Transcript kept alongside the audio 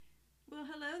Well,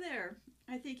 hello there.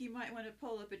 I think you might want to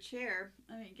pull up a chair.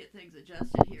 Let me get things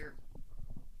adjusted here.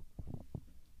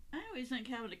 I always think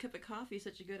having a cup of coffee is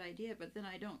such a good idea, but then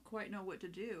I don't quite know what to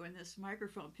do, and this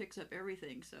microphone picks up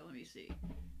everything. So let me see.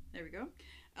 There we go.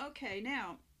 Okay,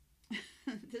 now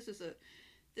this is a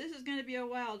this is going to be a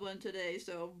wild one today.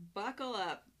 So buckle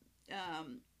up.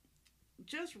 Um,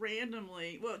 just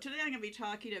randomly. Well, today I'm going to be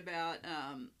talking about.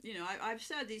 I've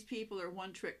said these people are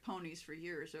one-trick ponies for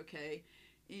years. Okay,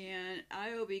 and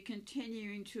I will be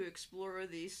continuing to explore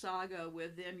the saga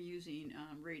with them using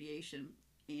radiation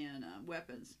and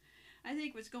weapons. I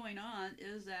think what's going on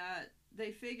is that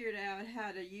they figured out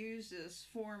how to use this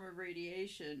form of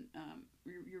radiation,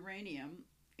 uranium,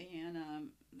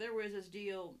 and there was this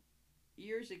deal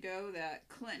years ago that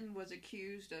Clinton was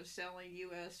accused of selling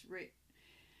U.S.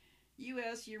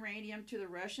 uranium to the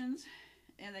Russians,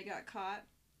 and they got caught.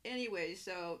 Anyway,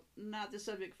 so not the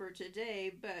subject for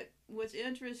today, but what's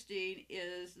interesting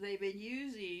is they've been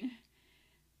using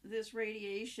this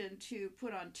radiation to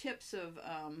put on tips of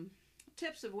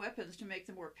weapons to make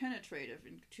them more penetrative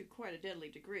and to quite a deadly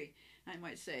degree, I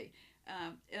might say.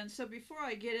 And so before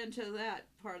I get into that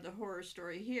part of the horror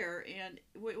story here, and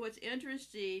what's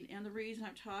interesting and the reason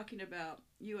I'm talking about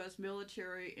U.S.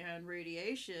 military and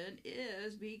radiation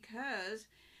is because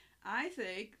I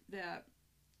think that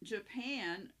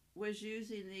Japan was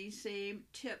using these same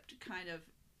tipped kind of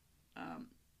um,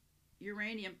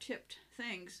 uranium tipped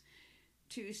things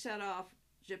to set off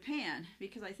Japan,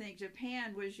 because I think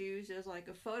Japan was used as like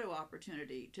a photo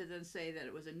opportunity to then say that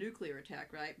it was a nuclear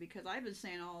attack, right? Because I've been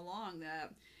saying all along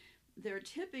that they're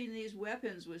tipping these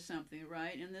weapons with something,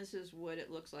 right? And this is what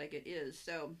it looks like it is.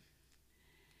 So,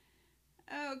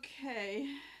 okay.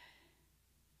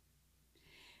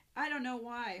 I don't know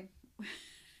why.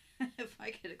 If I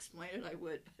could explain it, I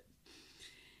would. But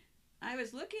I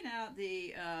was looking at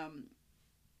the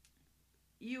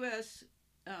U.S.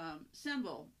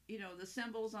 Symbol, the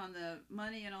symbols on the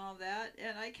money and all that.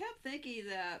 And I kept thinking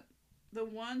that the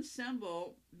one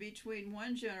symbol between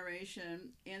one generation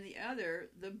and the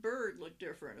other, the bird looked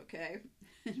different, okay?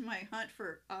 In my hunt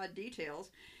for odd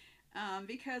details.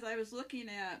 Because I was looking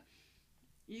at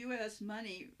U.S.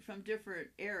 money from different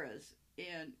eras,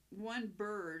 and one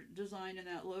bird designed in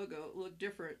that logo looked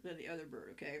different than the other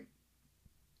bird, okay?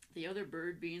 The other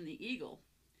bird being the eagle.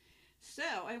 So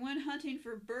I went hunting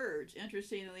for birds,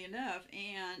 interestingly enough,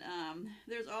 and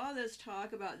there's all this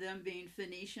talk about them being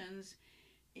Phoenicians,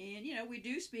 and we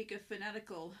do speak a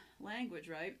phonetical language,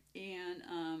 right?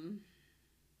 And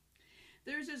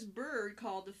there's this bird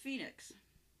called the phoenix,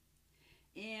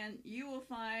 and you will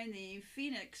find the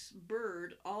phoenix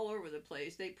bird all over the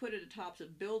place. They put it at the tops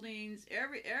of buildings.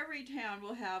 Every town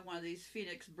will have one of these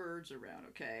phoenix birds around,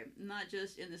 okay? Not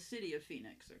just in the city of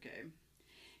Phoenix, okay?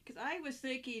 Because I was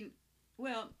thinking,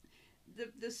 well,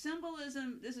 the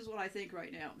symbolism, this is what I think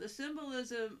right now. The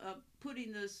symbolism of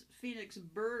putting this phoenix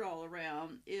bird all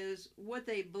around is what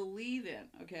they believe in,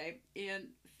 okay? And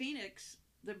phoenix,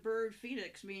 the bird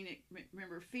phoenix, meaning,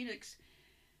 remember, phoenix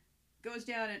goes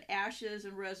down in ashes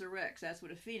and resurrects. That's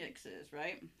what a phoenix is,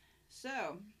 right?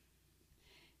 So,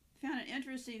 found an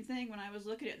interesting thing when I was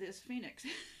looking at this phoenix.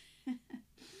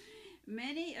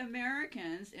 Many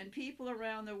Americans and people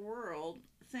around the world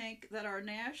think that our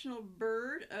national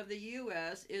bird of the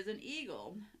U.S. is an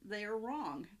eagle. They are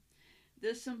wrong.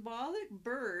 The symbolic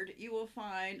bird you will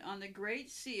find on the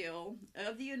Great Seal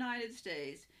of the United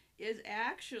States is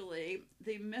actually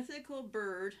the mythical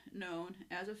bird known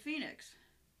as a phoenix.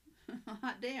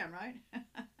 Hot damn, right?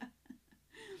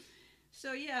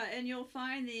 So yeah, and you'll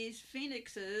find these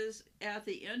phoenixes at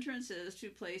the entrances to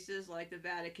places like the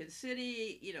Vatican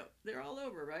City. They're all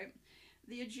over, right?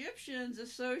 The Egyptians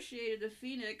associated the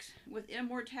phoenix with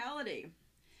immortality.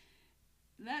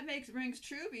 That rings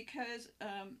true because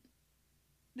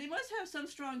they must have some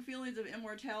strong feelings of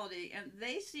immortality, and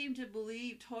they seem to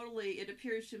believe totally, it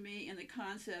appears to me, in the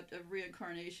concept of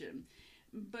reincarnation.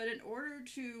 But in order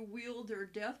to wield their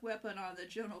death weapon on the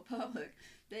general public,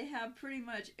 they have pretty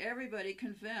much everybody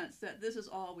convinced that this is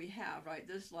all we have, right?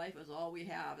 This life is all we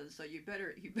have, and so you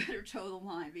better toe the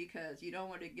line because you don't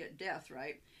want to get death,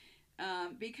 right?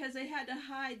 Because they had to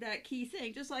hide that key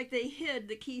thing, just like they hid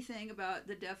the key thing about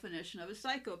the definition of a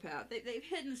psychopath. They've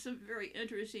hidden some very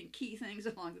interesting key things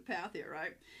along the path here,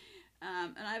 right?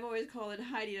 And I've always called it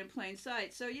hiding in plain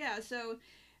sight. So yeah,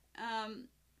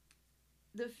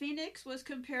 the phoenix was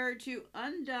compared to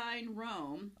undying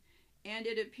Rome, and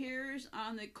it appears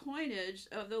on the coinage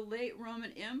of the late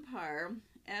Roman Empire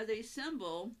as a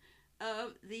symbol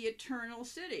of the eternal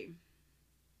city.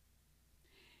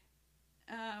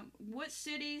 What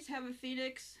cities have a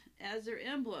phoenix as their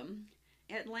emblem?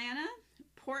 Atlanta,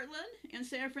 Portland and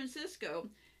San Francisco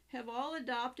have all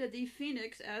adopted the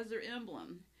phoenix as their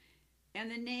emblem. And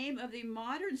the name of the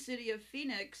modern city of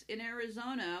Phoenix in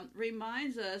Arizona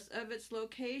reminds us of its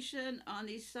location on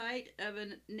the site of a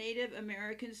Native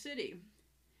American city.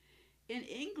 In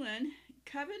England,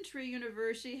 Coventry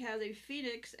University has a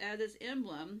phoenix as its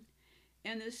emblem,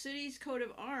 and the city's coat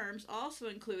of arms also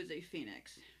includes a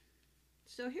phoenix.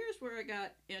 So here's where it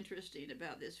got interesting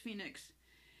about this phoenix.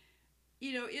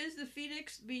 You know, is the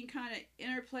phoenix being kind of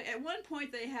interplay? At one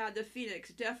point, they had the phoenix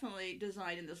definitely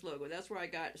designed in this logo. That's where I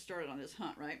got started on this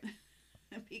hunt, right?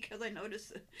 Because I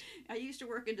noticed, I used to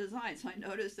work in design, so I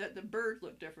noticed that the birds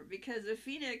look different. Because the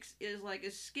phoenix is like a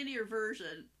skinnier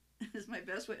version, is my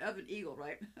best way, of an eagle,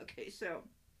 right? Okay, so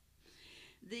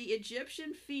the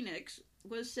Egyptian phoenix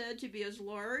was said to be as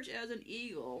large as an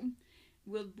eagle,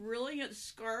 with brilliant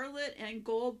scarlet and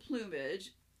gold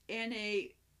plumage, and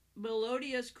a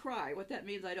melodious cry. What that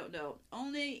means, I don't know.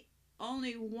 Only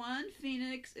one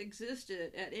phoenix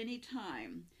existed at any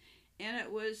time, and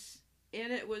it was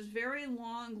very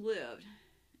long lived.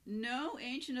 No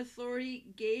ancient authority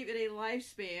gave it a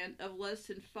lifespan of less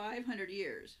than 500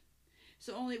 years.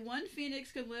 So only one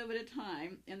phoenix can live at a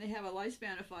time, and they have a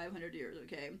lifespan of 500 years,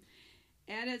 okay?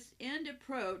 At its end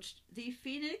approached, the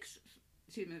phoenix,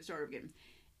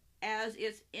 As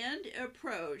its end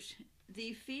approached,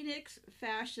 the phoenix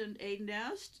fashioned a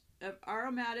nest of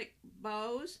aromatic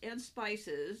boughs and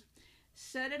spices,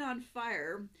 set it on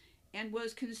fire, and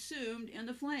was consumed in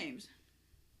the flames.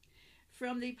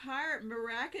 From the pyre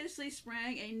miraculously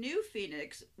sprang a new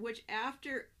phoenix, which,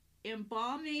 after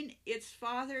embalming its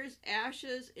father's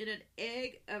ashes in an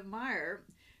egg of myrrh,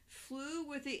 flew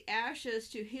with the ashes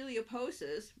to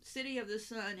Heliopolis, city of the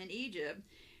sun in Egypt,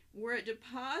 where it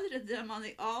deposited them on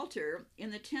the altar in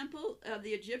the temple of the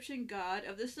Egyptian god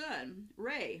of the sun,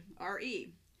 Re,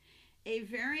 R-E. A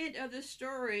variant of the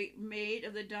story made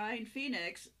of the dying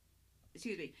phoenix,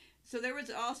 so there was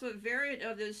also a variant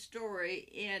of this story,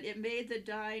 and it made the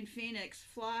dying phoenix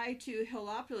fly to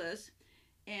Heliopolis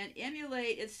and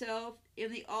emulate itself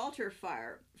in the altar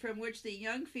fire, from which the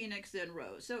young phoenix then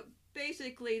rose. So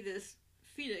basically this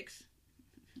phoenix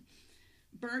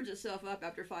burns itself up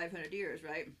after 500 years,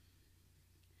 right?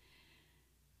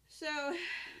 So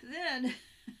then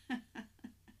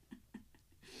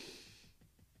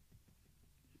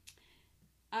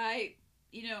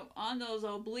on those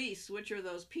obelisks, which are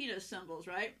those penis symbols,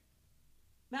 right?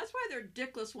 That's why they're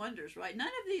dickless wonders, right? None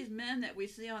of these men that we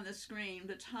see on the screen,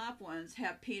 the top ones,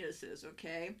 have penises,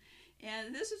 okay?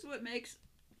 And this is what makes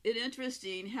it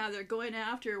interesting, how they're going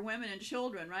after women and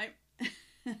children, right?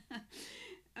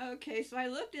 Okay, so I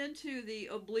looked into the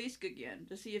obelisk again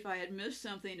to see if I had missed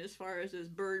something as far as this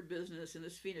bird business and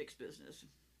this phoenix business.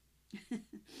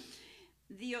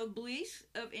 The obelisk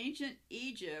of ancient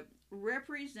Egypt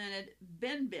represented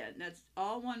Benben, that's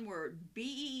all one word,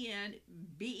 B-E-N,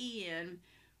 B-E-N,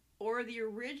 or the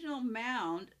original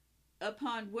mound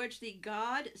upon which the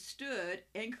god stood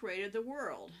and created the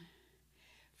world.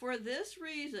 For this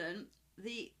reason,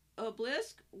 the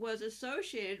obelisk was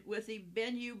associated with the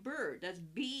Bennu bird, that's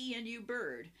B-E-N-U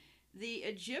bird, the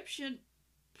Egyptian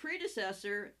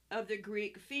predecessor of the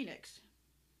Greek phoenix.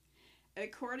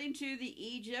 According to the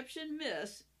Egyptian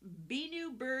myths,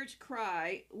 Bennu bird's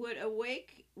cry would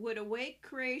awake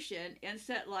creation and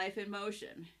set life in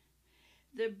motion.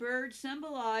 The bird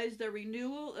symbolized the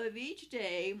renewal of each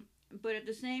day, but at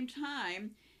the same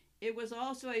time, it was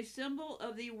also a symbol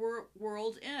of the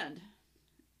world's end,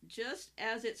 just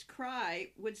as its cry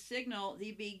would signal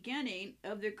the beginning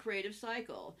of the creative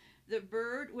cycle. The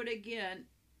bird would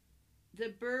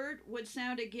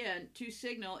sound again to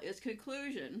signal its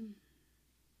conclusion.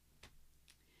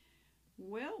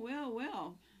 Well.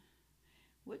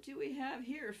 What do we have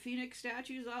here? Phoenix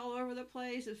statues all over the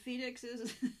place. The phoenix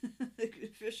is the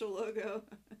official logo.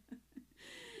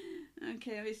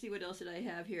 Okay, let me see what else did I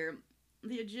have here.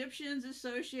 The Egyptians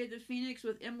associated the phoenix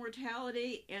with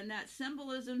immortality, and that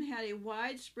symbolism had a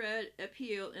widespread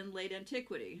appeal in late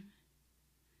antiquity.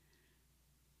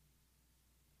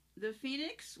 The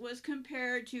phoenix was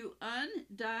compared to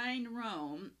undying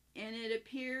Rome, and it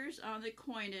appears on the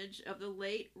coinage of the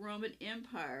late Roman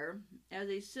Empire as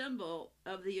a symbol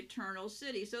of the eternal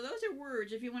city. So those are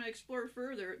words, if you want to explore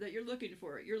further, that you're looking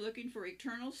for. You're looking for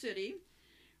eternal city,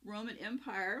 Roman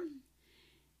Empire.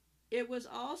 It was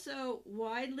also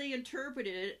widely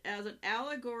interpreted as an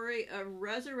allegory of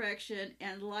resurrection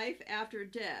and life after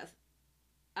death,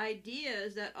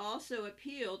 ideas that also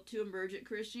appealed to emergent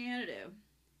Christianity.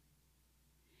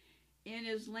 In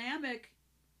Islamic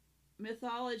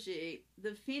mythology,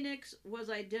 the phoenix was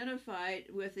identified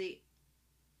with the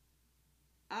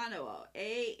Anu,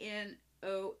 A-N-U,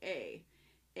 a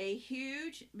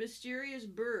huge, mysterious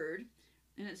bird,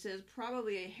 and it says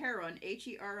probably a heron,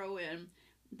 Heron,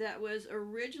 that was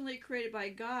originally created by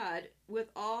God with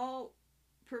all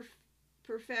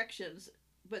perfections,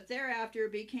 but thereafter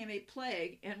became a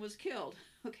plague and was killed.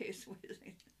 Okay, so wait a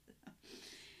second.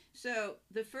 So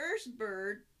the first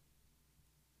bird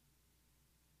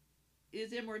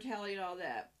is immortality and all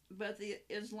that, but the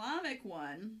Islamic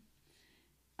one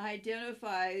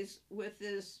identifies with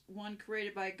this one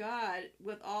created by God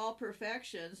with all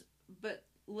perfections, but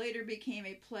later became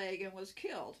a plague and was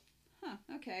killed. Huh,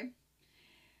 okay.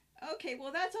 Okay,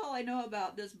 well, that's all I know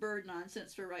about this bird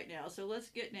nonsense for right now, so let's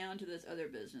get down to this other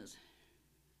business.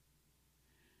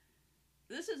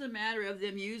 This is a matter of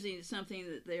them using something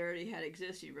that they already had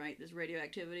existing, right? This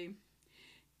radioactivity.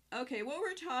 Okay, what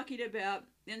we're talking about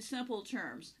in simple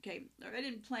terms. Okay, I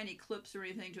didn't play any clips or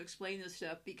anything to explain this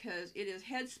stuff because it is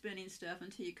head spinning stuff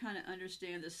until you kind of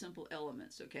understand the simple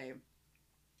elements, okay?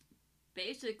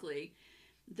 Basically,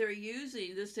 they're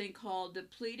using this thing called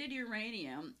depleted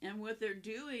uranium, and what they're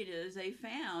doing is they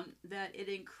found that it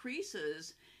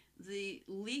increases the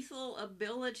lethal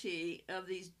ability of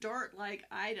these dart-like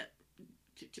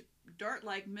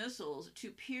missiles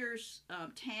to pierce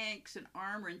tanks and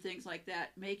armor and things like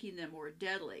that, making them more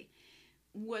deadly.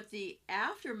 What the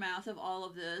aftermath of all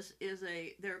of this is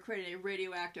they're creating a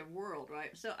radioactive world,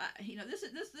 right? So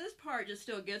this part just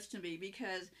still gets to me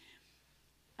because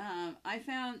I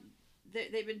found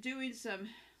that they've been doing some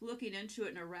looking into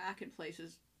it in Iraq and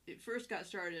places. It first got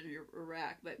started in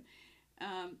Iraq, but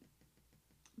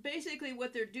basically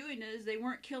what they're doing is they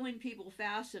weren't killing people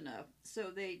fast enough,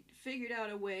 so they figured out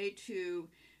a way to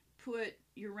put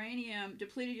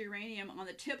depleted uranium on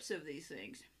the tips of these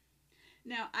things.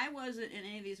 Now, I wasn't in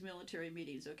any of these military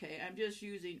meetings, okay? I'm just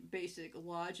using basic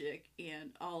logic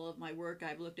and all of my work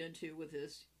I've looked into with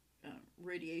this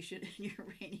radiation and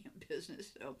uranium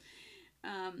business.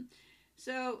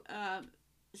 So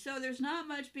there's not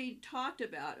much being talked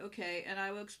about, okay? And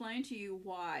I will explain to you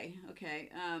why, okay?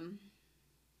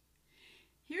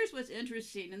 Here's what's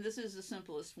interesting, and this is the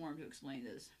simplest form to explain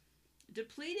this.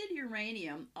 Depleted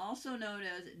uranium, also known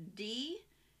as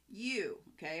DU,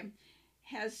 okay,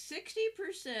 has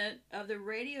 60% of the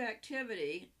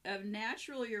radioactivity of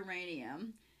natural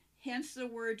uranium, hence the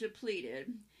word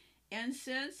depleted. And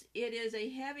since it is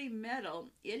a heavy metal,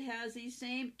 it has the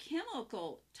same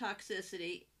chemical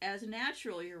toxicity as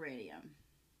natural uranium.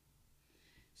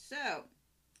 So,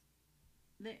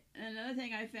 another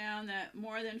thing I found that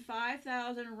more than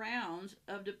 5,000 rounds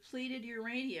of depleted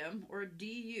uranium, or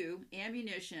DU,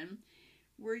 ammunition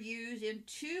were used in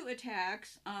 2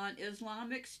 attacks on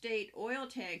Islamic State oil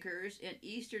tankers in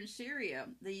eastern Syria,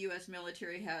 the U.S.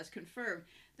 military has confirmed.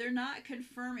 They're not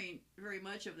confirming very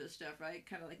much of this stuff, right?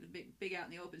 Kind of like the big out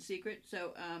in the open secret.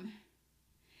 So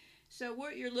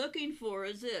what you're looking for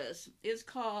is this. It's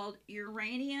called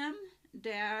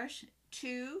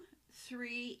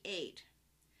uranium-238.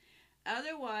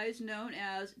 Otherwise known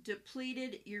as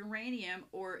depleted uranium,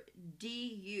 or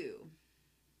DU.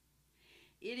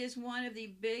 It is one of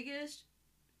the biggest,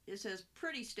 it says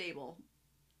pretty stable,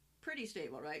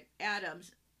 right,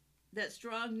 atoms that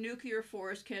strong nuclear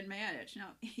force can manage.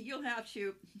 Now, you'll have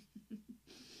to,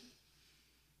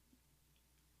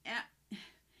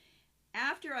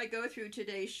 after I go through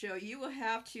today's show, you will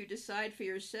have to decide for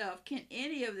yourself, can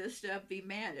any of this stuff be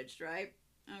managed, right?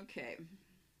 Okay.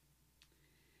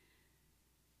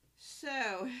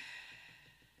 So,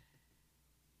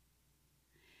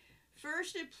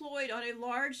 first deployed on a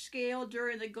large scale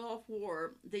during the Gulf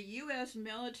War, the U.S.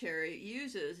 military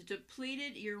uses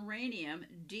depleted uranium,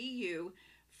 DU,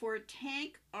 for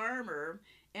tank armor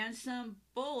and some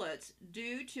bullets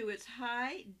due to its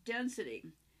high density,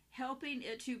 helping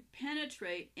it to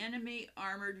penetrate enemy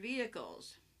armored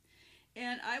vehicles.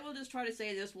 And I will just try to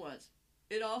say this once.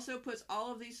 It also puts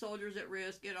all of these soldiers at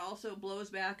risk. It also blows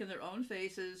back in their own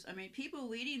faces. I mean, people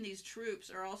leading these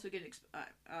troops are also getting...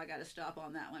 I got to stop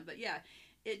on that one. But yeah,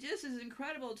 it just is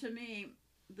incredible to me,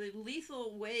 the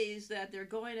lethal ways that they're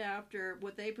going after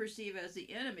what they perceive as the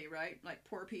enemy, right? Like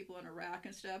poor people in Iraq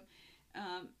and stuff.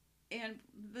 And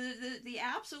the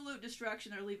absolute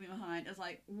destruction they're leaving behind is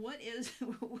like, what is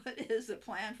the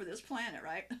plan for this planet,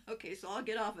 right? Okay, so I'll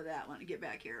get off of that one and get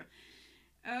back here.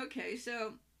 Okay,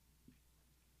 so...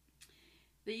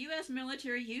 the U.S.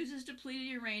 military uses depleted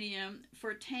uranium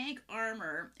for tank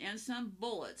armor and some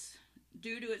bullets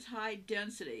due to its high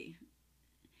density.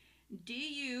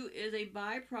 DU is a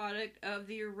byproduct of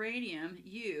the uranium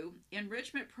U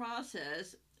enrichment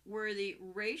process where the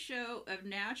ratio of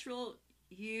natural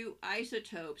U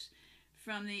isotopes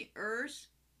from the Earth's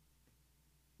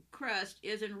crust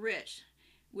is enriched,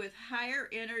 with higher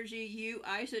energy U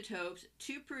isotopes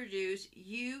to produce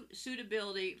U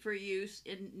suitability for use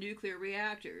in nuclear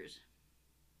reactors.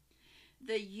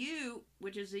 The U,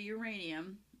 which is the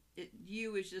uranium,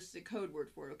 U is just the code word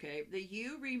for it, okay? The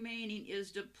U remaining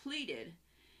is depleted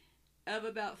of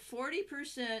about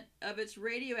 40% of its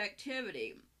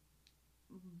radioactivity.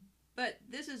 But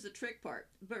this is the trick part,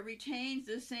 but retains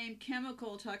the same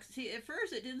chemical toxicity. At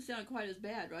first, it didn't sound quite as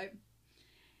bad, right?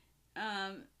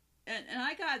 And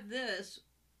I got this,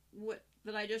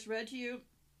 that I just read to you,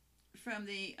 from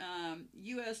the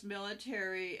U.S.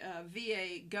 military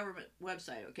VA government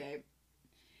website, okay?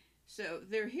 So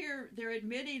they're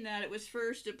admitting that it was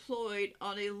first deployed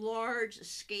on a large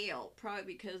scale,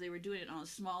 probably because they were doing it on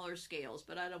smaller scales,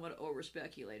 but I don't want to over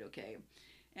speculate, okay?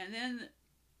 And then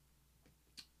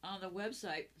on the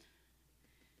website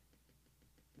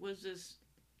was this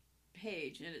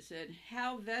page, and it said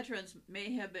how veterans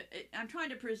may have been. I'm trying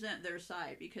to present their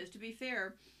side because, to be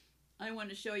fair, I want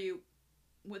to show you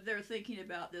what they're thinking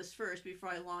about this first before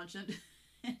I launch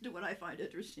into what I find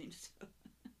interesting.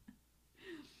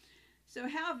 So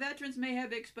how veterans may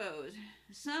have exposed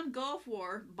some Gulf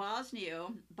War, Bosnia,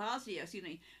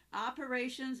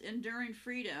 Operations Enduring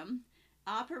Freedom,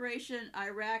 Operation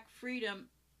Iraq Freedom,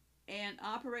 and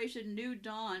Operation New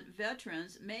Dawn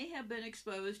veterans may have been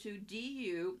exposed to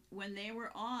DU when they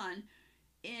were on,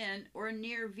 in, or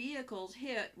near vehicles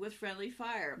hit with friendly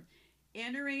fire,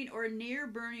 entering or near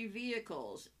burning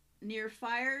vehicles, near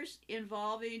fires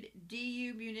involving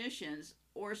DU munitions,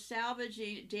 or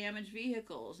salvaging damaged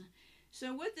vehicles.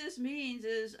 So what this means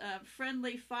is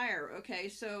friendly fire, okay?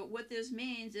 So what this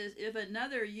means is if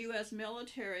another U.S.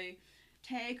 military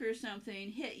tank or something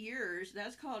hit yours,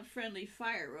 that's called friendly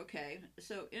fire, okay?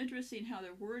 So interesting how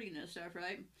they're wording this stuff,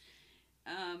 right?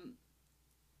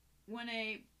 When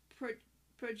a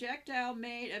projectile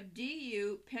made of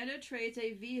DU penetrates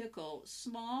a vehicle,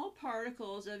 small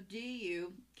particles of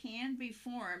DU can be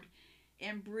formed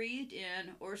and breathed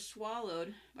in or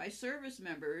swallowed by service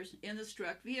members in the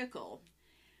struck vehicle.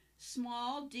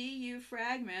 Small DU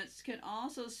fragments can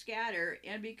also scatter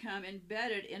and become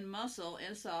embedded in muscle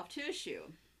and soft tissue.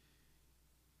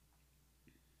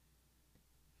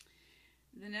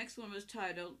 The next one was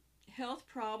titled, Health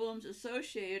Problems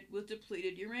Associated with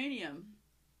Depleted Uranium.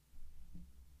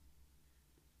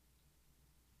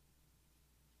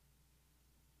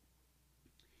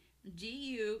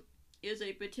 DU is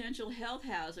a potential health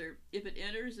hazard if it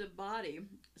enters the body,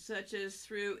 such as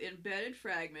through embedded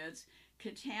fragments,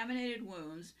 contaminated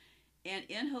wounds, and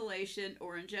inhalation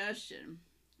or ingestion.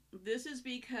 This is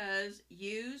because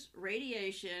U's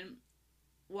radiation,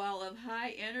 while of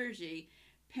high energy,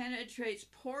 penetrates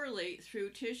poorly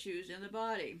through tissues in the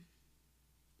body.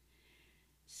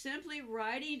 Simply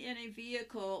riding in a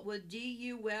vehicle with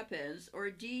DU weapons or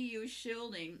DU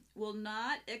shielding will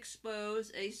not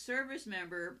expose a service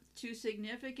member to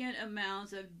significant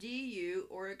amounts of DU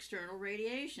or external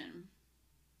radiation.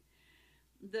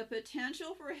 The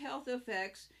potential for health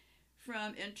effects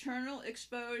from internal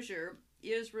exposure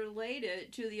is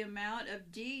related to the amount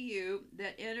of DU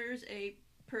that enters a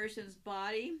person's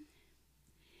body.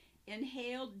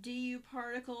 Inhaled DU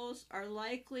particles are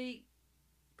likely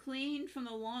cleaned from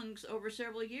the lungs over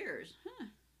several years.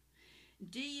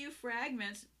 DU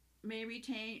fragments may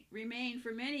remain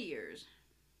for many years.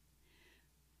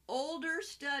 Older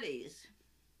studies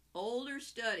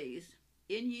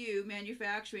in U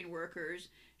manufacturing workers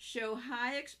show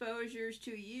high exposures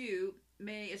to U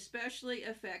may especially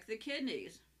affect the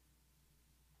kidneys.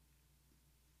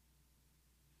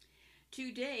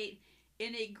 To date,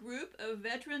 in a group of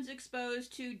veterans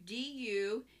exposed to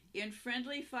DU in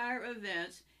friendly fire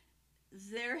events,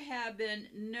 there have been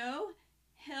no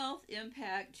health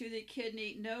impact to the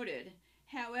kidney noted.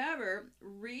 However,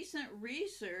 recent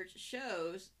research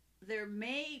shows there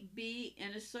may be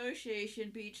an association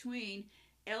between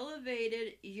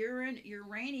elevated urine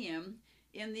uranium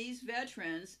in these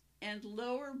veterans and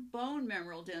lower bone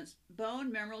mineral density.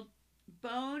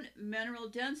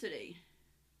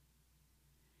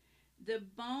 The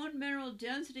bone mineral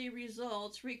density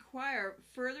results require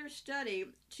further study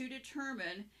to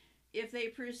determine if they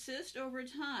persist over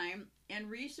time,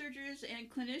 and researchers and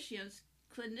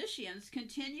clinicians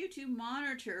continue to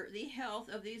monitor the health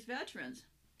of these veterans.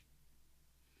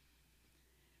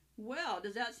 Well,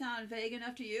 does that sound vague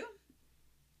enough to you?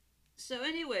 So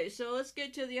anyway, so let's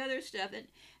get to the other stuff. And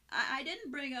I didn't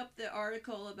bring up the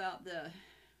article about there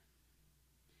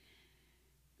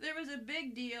was a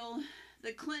big deal.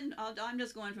 The Clinton, I'm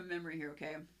just going from memory here,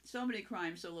 okay? So many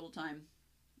crimes, so little time.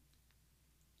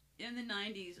 In the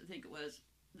 90s, I think it was,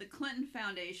 the Clinton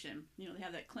Foundation, they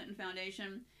have that Clinton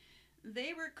Foundation.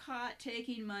 they were caught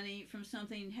taking money from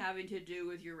something having to do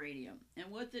with uranium.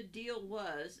 And what the deal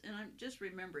was, and I'm just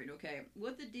remembering, okay,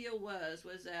 what the deal was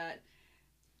that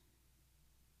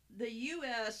the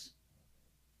U.S.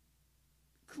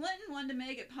 Clinton wanted to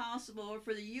make it possible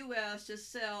for the U.S. to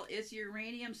sell its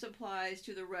uranium supplies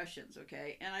to the Russians,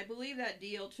 okay? And I believe that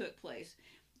deal took place,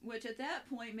 which at that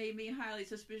point made me highly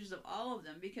suspicious of all of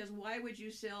them, because why would you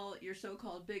sell your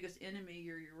so-called biggest enemy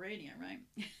your uranium, right?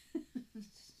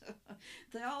 So,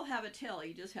 they all have a tale.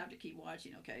 You just have to keep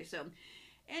watching, okay? So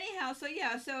anyhow, so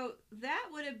yeah, so that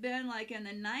would have been like in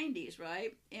the 90s,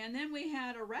 right? And then we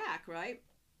had Iraq, right?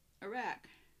 Iraq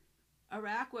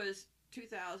was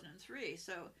 2003.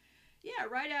 So, yeah,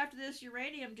 right after this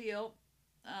uranium deal,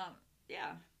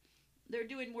 yeah, they're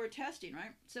doing more testing,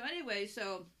 right? So, anyway,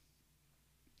 so,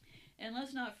 and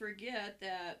let's not forget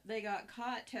that they got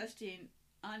caught testing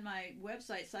on my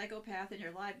website, Psychopath in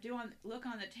Your Life. Look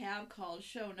on the tab called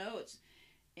Show Notes.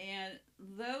 And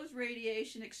those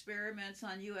radiation experiments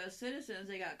on U.S. citizens,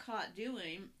 they got caught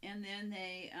doing, and then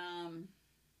they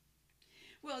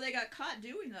got caught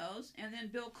doing those, and then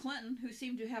Bill Clinton, who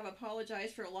seemed to have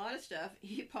apologized for a lot of stuff,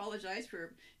 he apologized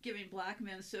for giving black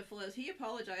men syphilis. He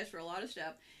apologized for a lot of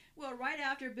stuff. Well, right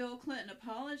after Bill Clinton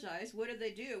apologized, what did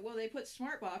they do? Well, they put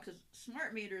smart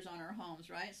meters on our homes,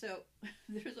 right? So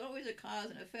there's always a cause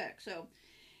and effect. So,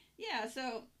 yeah,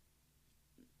 so,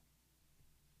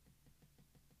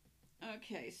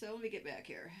 okay, so let me get back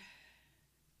here.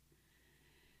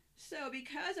 So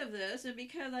because of this, and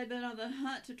because I've been on the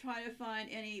hunt to try to find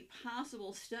any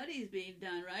possible studies being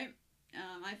done, right,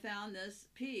 I found this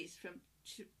piece from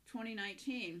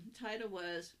 2019. The title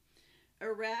was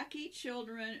Iraqi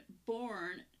Children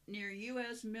Born Near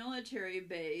U.S. Military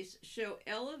Base Show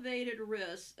Elevated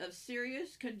Risks of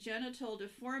Serious Congenital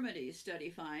Deformities,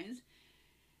 study finds.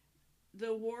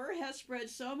 The war has spread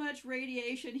so much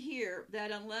radiation here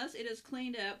that unless it is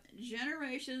cleaned up,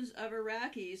 generations of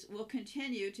Iraqis will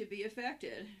continue to be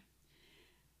affected.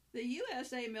 The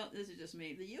USA, this is just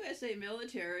me, the USA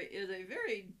military is a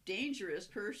very dangerous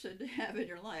person to have in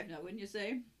your life, now wouldn't you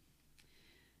say?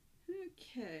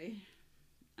 Okay,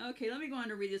 let me go on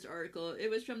to read this article. It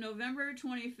was from November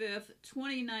 25th,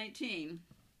 2019.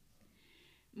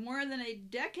 More than a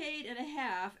decade and a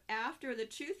half after the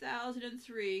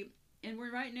 2003, and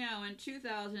we're right now in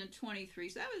 2023,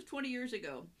 so that was 20 years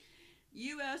ago,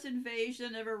 U.S.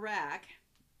 invasion of Iraq,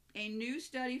 a new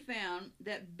study found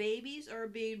that babies are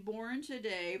being born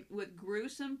today with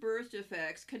gruesome birth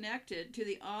defects connected to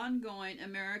the ongoing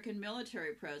American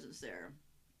military presence there.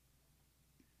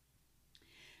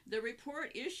 The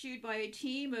report, issued by a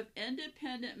team of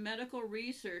independent medical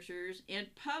researchers and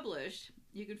published,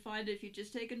 you can find it if you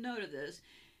just take a note of this,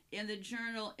 in the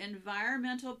journal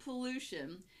Environmental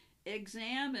Pollution,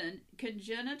 examined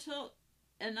congenital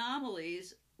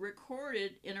anomalies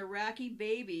recorded in Iraqi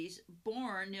babies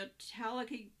born near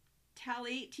Talali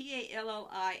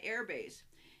Air Base,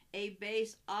 a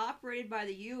base operated by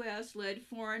the U.S.-led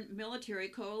Foreign Military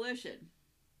Coalition.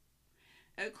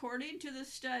 According to the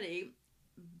study,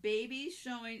 babies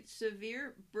showing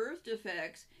severe birth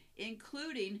defects,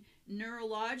 including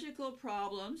neurological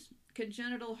problems,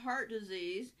 congenital heart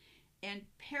disease, and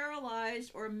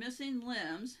paralyzed or missing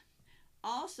limbs,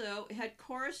 also had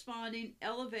corresponding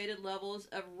elevated levels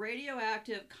of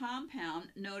radioactive compound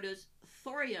known as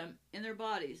thorium in their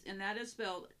bodies, and that is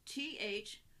spelled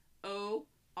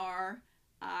Thorium.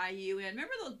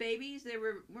 Remember those babies?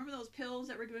 Remember those pills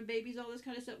that were giving babies all this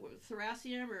kind of stuff?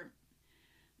 Thracium or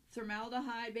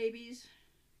formaldehyde babies?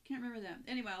 Can't remember them.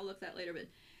 Anyway, I'll look that later. But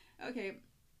okay,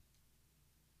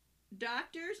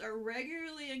 doctors are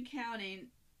regularly encountering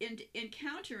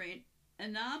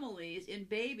anomalies in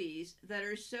babies that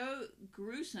are so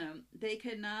gruesome they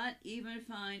cannot even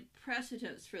find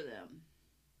precedents for them.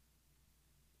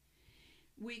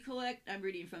 I'm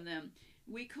reading from them.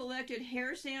 We collected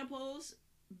hair samples,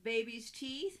 babies'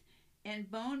 teeth,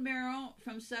 and bone marrow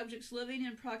from subjects living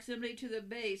in proximity to the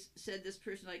base, said this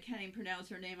person. I can't even pronounce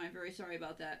her name. I'm very sorry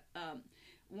about that.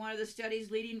 One of the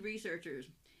study's leading researchers.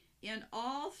 In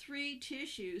all three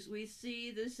tissues, we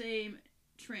see the same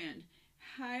trend.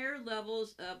 Higher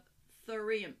levels of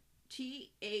thorium,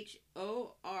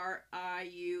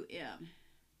 Thorium.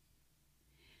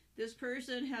 This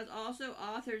person has also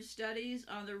authored studies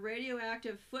on the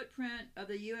radioactive footprint of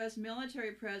the U.S.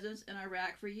 military presence in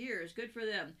Iraq for years. Good for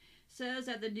them. Says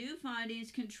that the new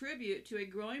findings contribute to a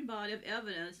growing body of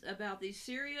evidence about the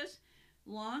serious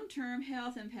long-term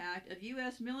health impact of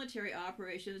U.S. military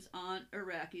operations on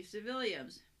Iraqi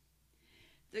civilians.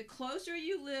 The closer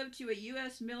you live to a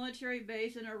U.S. military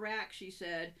base in Iraq, she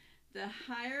said, the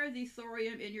higher the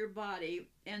thorium in your body,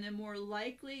 and the more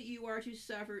likely you are to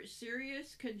suffer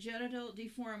serious congenital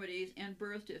deformities and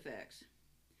birth defects.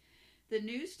 The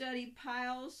new study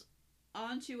piles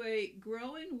onto a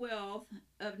growing wealth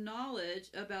of knowledge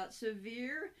about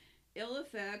severe ill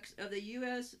effects of the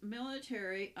U.S.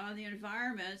 military on the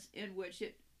environments in which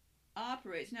it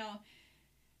operates. Now,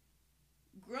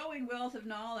 growing wealth of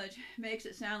knowledge makes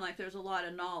it sound like there's a lot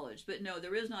of knowledge, but no,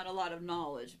 there is not a lot of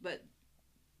knowledge. But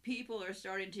people are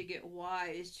starting to get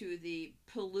wise to the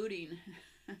polluting.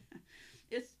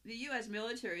 It's the U.S.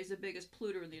 military is the biggest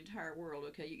polluter in the entire world.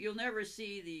 Okay, you'll never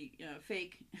see the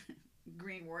fake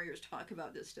Green Warriors talk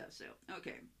about this stuff. So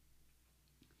okay.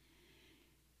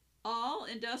 All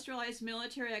industrialized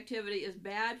military activity is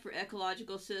bad for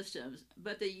ecological systems,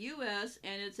 but the U.S.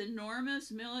 and its enormous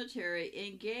military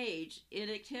engaged in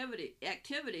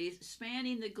activities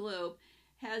spanning the globe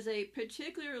has a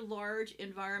particularly large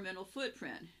environmental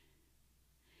footprint.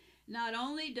 Not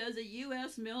only does the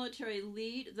U.S. military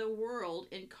lead the world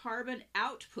in carbon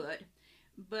output,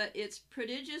 but its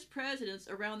prodigious presence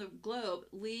around the globe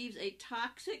leaves a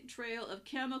toxic trail of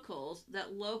chemicals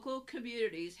that local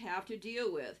communities have to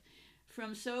deal with,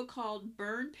 from so-called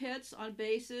burn pits on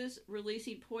bases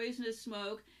releasing poisonous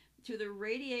smoke to the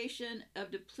radiation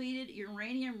of depleted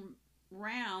uranium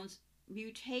rounds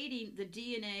mutating the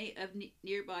DNA of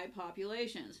nearby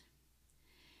populations.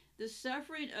 The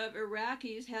suffering of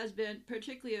Iraqis has been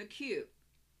particularly acute.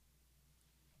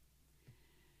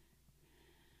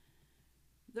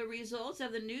 The results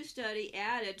of the new study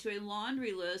added to a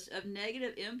laundry list of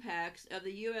negative impacts of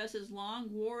the U.S.'s long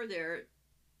war there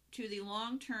to the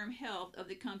long-term health of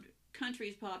the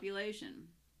country's population.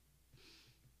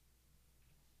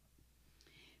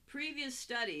 Previous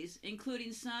studies,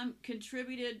 including some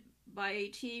contributed by a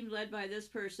team led by this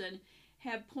person,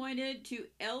 have pointed to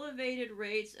elevated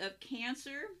rates of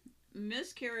cancer,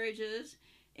 miscarriages,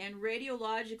 and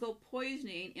radiological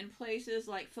poisoning in places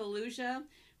like Fallujah,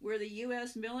 where the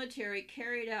U.S. military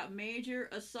carried out major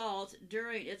assaults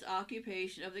during its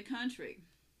occupation of the country.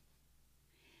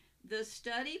 The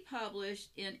study,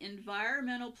 published in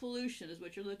Environmental Pollution, is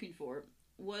what you're looking for,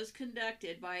 was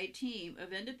conducted by a team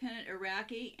of independent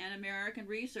Iraqi and American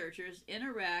researchers in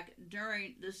Iraq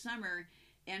during the summer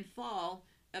and fall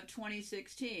of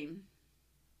 2016.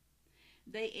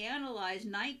 They analyzed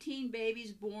 19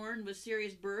 babies born with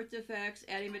serious birth defects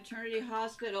at a maternity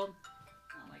hospital.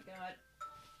 Oh my God.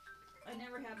 I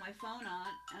never have my phone on,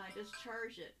 and I just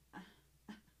charge it.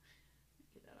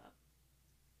 Get that up.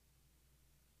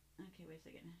 Okay, wait a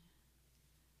second.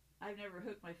 I've never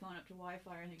hooked my phone up to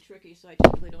Wi-Fi or anything tricky, so I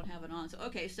typically don't have it on. So,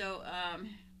 okay, so,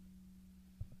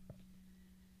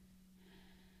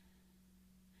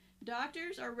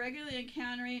 doctors are regularly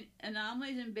encountering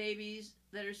anomalies in babies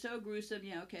that are so gruesome.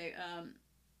 Yeah, okay.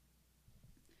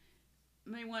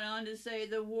 They went on to say,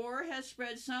 the war has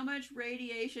spread so much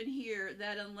radiation here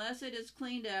that unless it is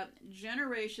cleaned up,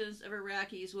 generations of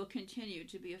Iraqis will continue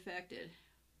to be affected.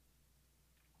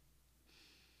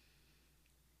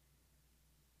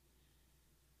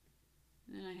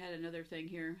 Then I had another thing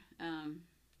here.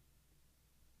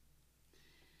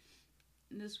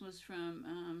 This was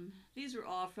from, these are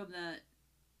all from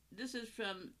this is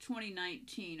from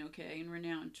 2019, okay, and we're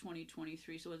now in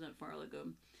 2023, so it wasn't that far ago.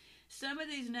 Some of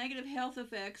these negative health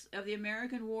effects of the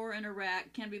American war in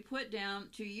Iraq can be put down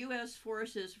to U.S.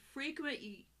 forces' frequent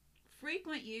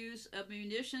use of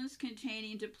munitions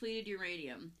containing depleted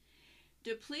uranium.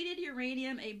 Depleted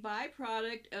uranium, a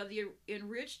byproduct of the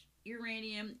enriched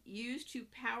uranium used to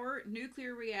power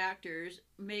nuclear reactors,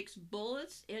 makes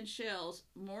bullets and shells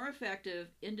more effective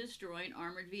in destroying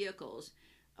armored vehicles,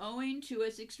 owing to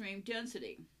its extreme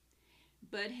density.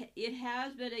 But it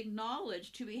has been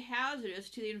acknowledged to be hazardous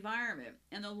to the environment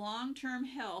and the long-term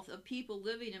health of people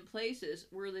living in places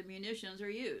where the munitions are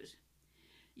used.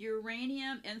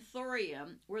 Uranium and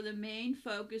thorium were the main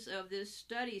focus of this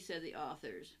study, said the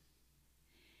authors.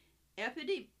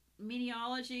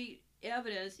 Epidemiology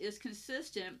evidence is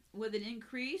consistent with an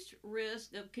increased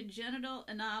risk of congenital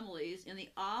anomalies in the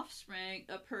offspring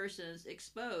of persons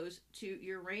exposed to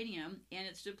uranium and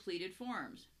its depleted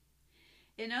forms.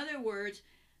 In other words,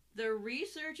 the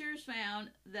researchers found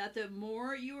that the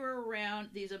more you were around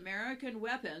these American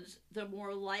weapons, the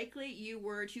more likely you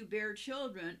were to bear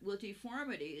children with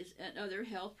deformities and other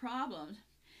health problems.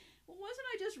 Well, wasn't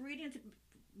I just reading at the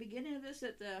beginning of this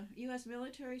that the U.S.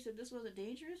 military said this wasn't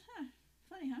dangerous? Huh.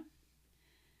 Funny, huh?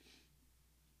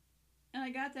 And I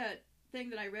got that thing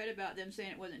that I read about them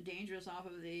saying it wasn't dangerous off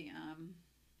of the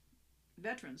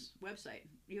Veterans website,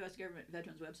 U.S. government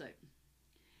Veterans website.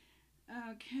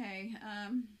 Okay.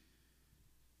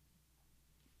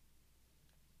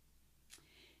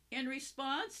 In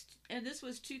response, and this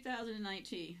was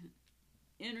 2019,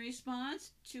 in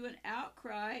response to an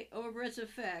outcry over its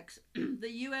effects,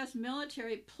 the U.S.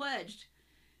 military pledged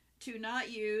to not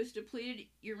use depleted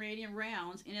uranium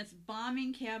rounds in its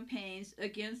bombing campaigns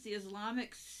against the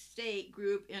Islamic State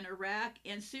group in Iraq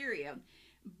and Syria.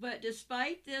 But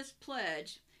despite this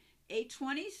pledge, a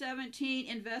 2017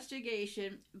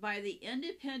 investigation by the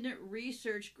independent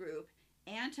research group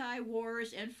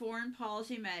Anti-Wars and Foreign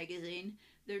Policy magazine,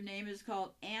 their name is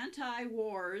called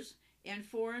Anti-Wars and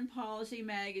Foreign Policy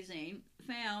magazine,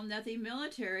 found that the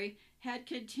military had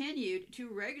continued to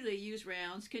regularly use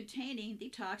rounds containing the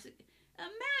toxic.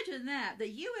 Imagine that. The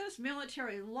U.S.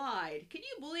 military lied. Can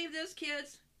you believe this,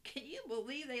 kids? Can you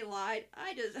believe they lied?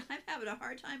 I'm having a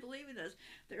hard time believing this.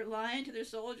 They're lying to their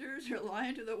soldiers. They're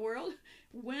lying to the world.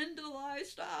 When do the lies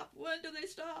stop? When do they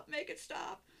stop? Make it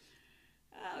stop.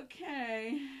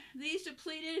 Okay. These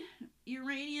depleted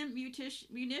uranium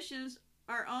munitions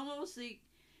are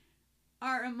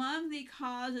among the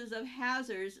causes of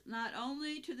hazards not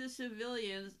only to the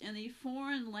civilians in the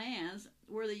foreign lands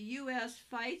where the U.S.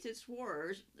 fights its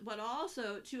wars, but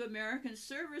also to American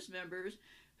service members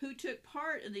who took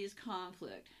part in these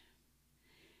conflicts.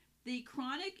 The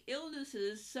chronic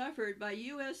illnesses suffered by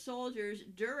U.S. soldiers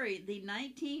during the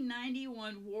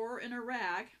 1991 war in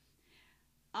Iraq,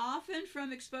 often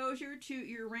from exposure to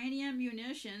uranium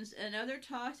munitions and other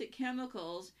toxic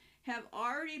chemicals, have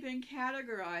already been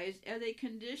categorized as a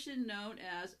condition known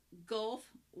as Gulf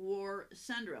War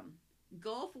Syndrome.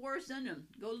 Gulf War Syndrome.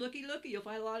 Go looky, you'll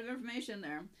find a lot of information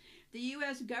there. The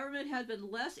U.S. government has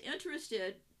been less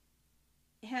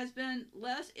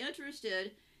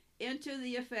interested into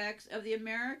the effects of the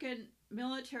American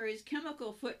military's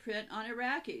chemical footprint on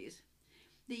Iraqis.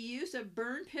 The use of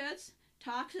burn pits,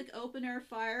 toxic open-air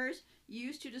fires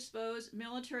used to dispose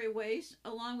military waste,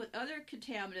 along with other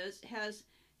contaminants, has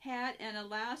had a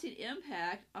lasting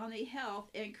impact on the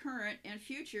health and current and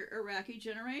future Iraqi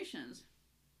generations.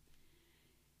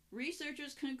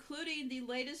 Researchers concluding the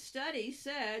latest study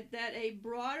said that a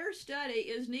broader study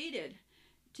is needed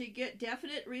to get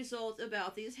definite results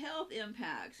about these health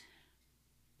impacts.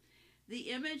 The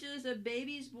images of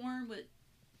babies born with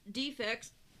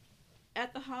defects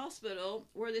at the hospital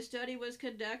where the study was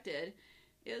conducted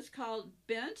is called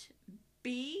BINT,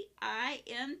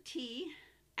 B-I-N-T,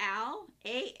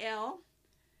 AL,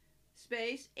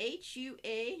 space,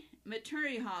 H-U-A,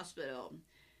 Maternity Hospital,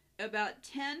 about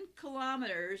 10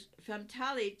 kilometers from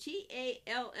Tallil, T-A-L-L-I-L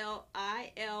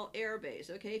Air Base.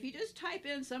 Okay, if you just type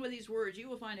in some of these words, you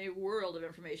will find a world of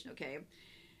information, okay?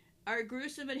 Are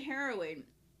gruesome and harrowing.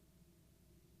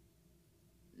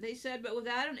 They said, but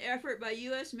without an effort by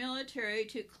U.S. military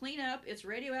to clean up its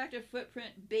radioactive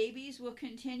footprint, babies will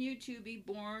continue to be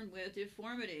born with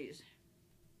deformities.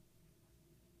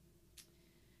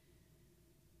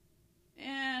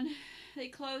 And they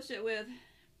closed it with,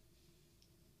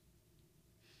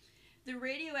 the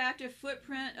radioactive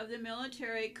footprint of the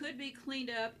military could be cleaned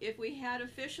up if we had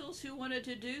officials who wanted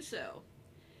to do so.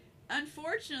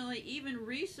 Unfortunately, even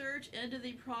research into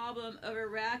the problem of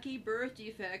Iraqi birth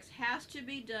defects has to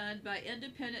be done by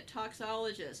independent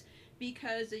toxicologists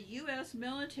because the U.S.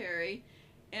 military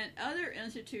and other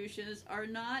institutions are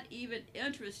not even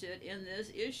interested in this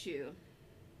issue.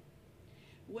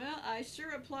 Well, I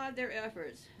sure applaud their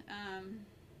efforts.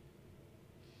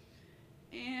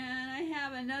 And I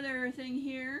have another thing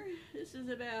here. This is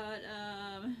about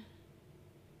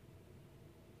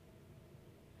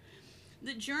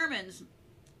the Germans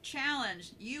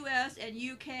challenged U.S. and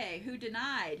U.K. who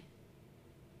denied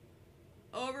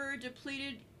over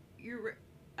depleted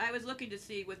I was looking to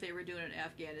see what they were doing in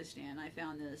Afghanistan. I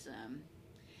found this.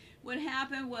 What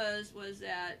happened was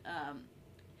that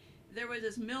there was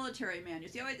this military manual.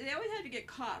 They always had to get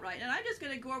caught, right? And I'm just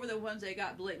going to go over the ones they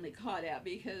got blatantly caught at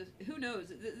because who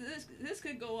knows? This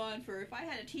could go on for, if I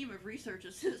had a team of research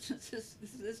assistants,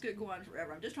 this could go on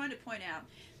forever. I'm just trying to point out,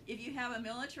 if you have a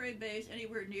military base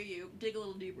anywhere near you, dig a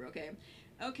little deeper, okay?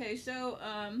 Okay, so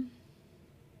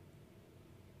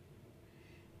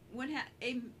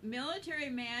a military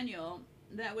manual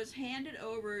that was handed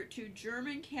over to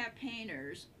German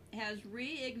campaigners has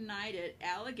reignited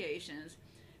allegations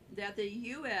that the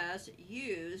U.S.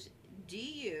 used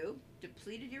DU,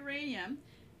 depleted uranium,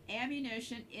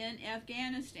 ammunition in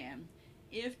Afghanistan.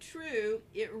 If true,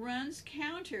 it runs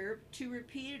counter to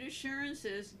repeated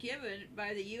assurances given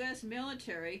by the U.S.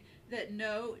 military that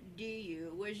no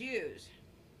DU was used.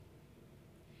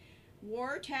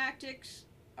 War tactics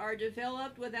are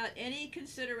developed without any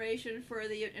consideration for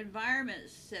the environment,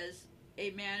 says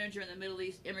a manager in the Middle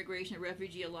East Immigration and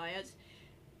Refugee Alliance.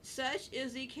 Such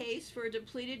is the case for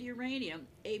depleted uranium,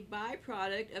 a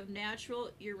byproduct of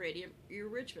natural uranium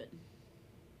enrichment.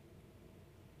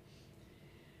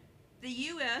 The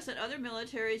U.S. and other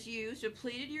militaries use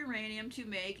depleted uranium to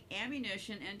make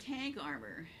ammunition and tank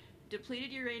armor.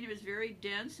 Depleted uranium is very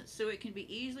dense, so it can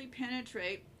be easily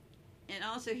penetrate. And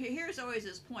also, here's always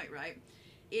this point, right?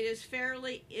 It is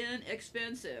fairly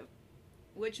inexpensive,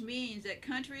 which means that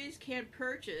countries can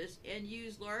purchase and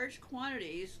use large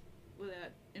quantities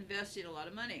without investing a lot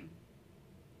of money.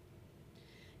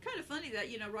 Kind of funny that,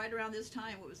 right around this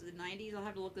time, what was it, the 90s? I'll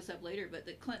have to look this up later, but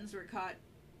the Clintons were caught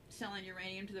selling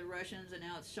uranium to the Russians, and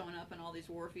now it's showing up in all these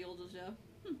war fields and stuff.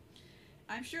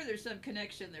 I'm sure there's some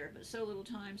connection there, but so little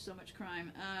time, so much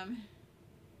crime.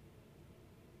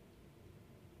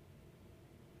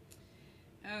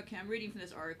 Okay, I'm reading from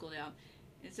this article now.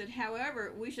 It said,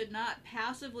 however, we should not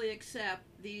passively accept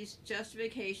these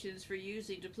justifications for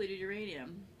using depleted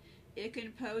uranium. It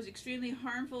can pose extremely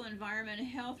harmful environment and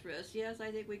health risks. Yes,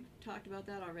 I think we talked about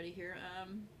that already here.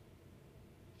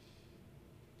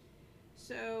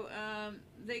 So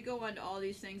they go on to all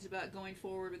these things about going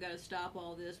forward. We got to stop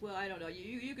all this. Well, I don't know.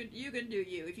 You can do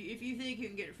you. If you think you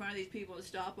can get in front of these people and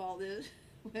stop all this,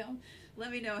 well,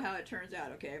 let me know how it turns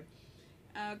out. Okay.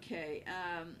 Okay.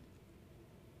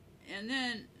 And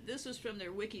then this was from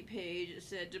their wiki page. It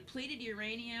said depleted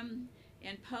uranium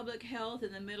and public health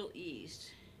in the Middle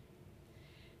East.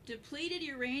 Depleted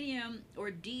uranium, or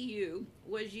DU,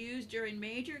 was used during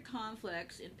major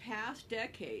conflicts in past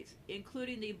decades,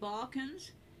 including the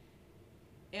Balkans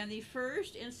and the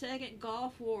First and Second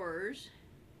Gulf Wars.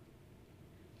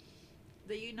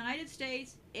 The United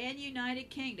States and United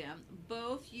Kingdom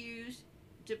both used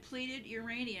depleted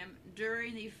uranium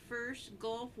during the First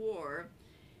Gulf War,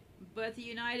 but the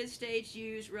United States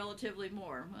used relatively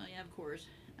more. Well, yeah, of course.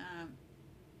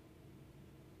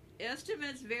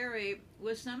 Estimates vary,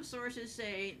 with some sources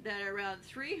saying that around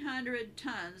 300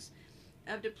 tons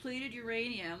of depleted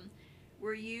uranium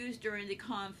were used during the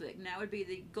conflict. And that would be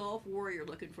the Gulf War you're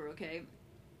looking for, okay?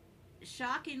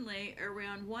 Shockingly,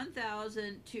 around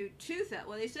 1,000 to 2,000,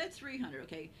 well, they said 300,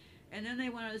 okay? And then they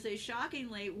went on to say,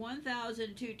 shockingly,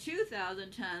 1,000 to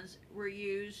 2,000 tons were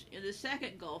used in the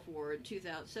Second Gulf War in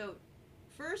 2000. So,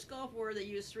 First Gulf War, they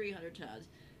used 300 tons.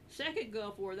 Second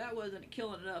Gulf War, that wasn't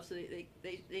killing enough, so they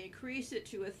increased it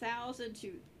to 1,000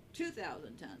 to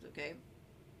 2,000 tons, okay?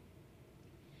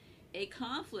 A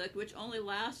conflict which only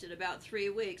lasted about 3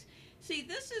 weeks. See,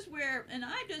 this is where, and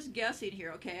I'm just guessing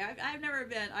here, okay? I've never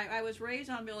been, I was raised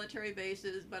on military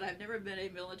bases, but I've never been a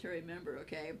military member,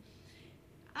 okay?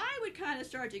 I would kind of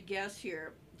start to guess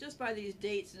here, just by these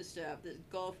dates and stuff, the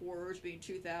Gulf Wars being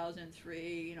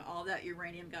 2003, all that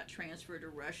uranium got transferred to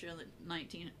Russia in the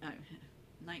 1990s.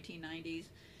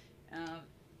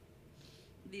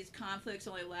 These conflicts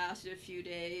only lasted a few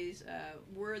days.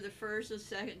 Were the First and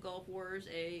Second Gulf Wars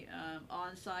a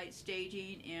on-site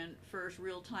staging and first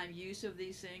real-time use of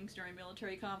these things during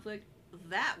military conflict?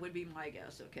 That would be my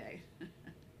guess, okay?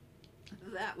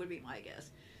 That would be my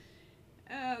guess.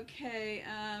 Okay,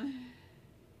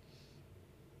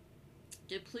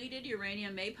 depleted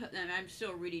uranium may put, and I'm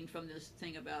still reading from this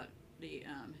thing about the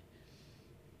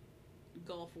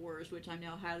Gulf Wars, which I'm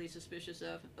now highly suspicious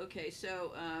of. Okay,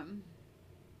 so,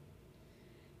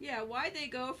 yeah, why'd they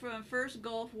go from First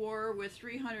Gulf War with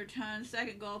 300 tons,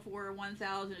 Second Gulf War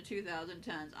 1,000 to 2,000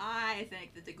 tons? I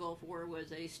think that the Gulf War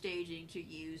was a staging to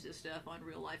use this stuff on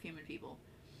real-life human people.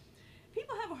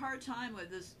 People have a hard time with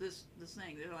this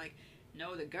thing. They're like,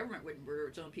 no, the government wouldn't murder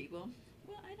its own people.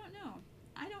 Well, I don't know.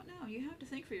 You have to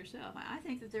think for yourself. I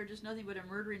think that they're just nothing but a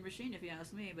murdering machine, if you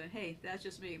ask me. But hey, that's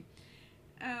just me.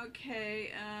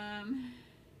 Okay,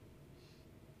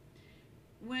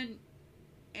 when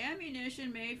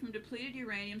ammunition made from depleted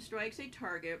uranium strikes a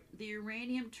target, the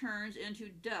uranium turns into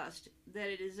dust that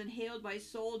it is inhaled by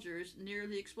soldiers near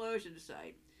the explosion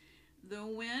site. The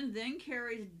wind then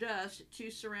carries dust to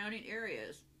surrounding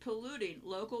areas, polluting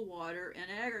local water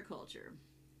and agriculture.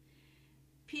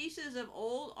 Pieces of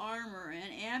old armor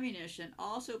and ammunition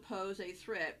also pose a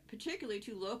threat, particularly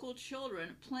to local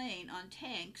children playing on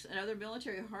tanks and other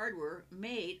military hardware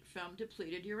made from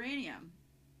depleted uranium.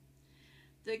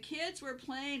 The kids were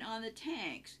playing on the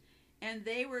tanks, and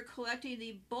they were collecting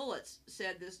the bullets,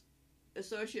 said this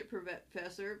associate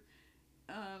professor.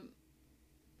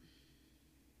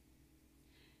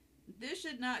 This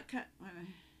should not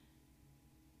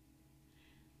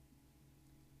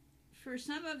for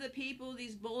some of the people,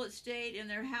 these bullets stayed in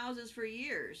their houses for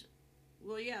years.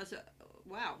 Well, yeah, so,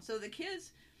 wow. So the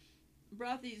kids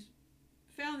found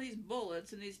these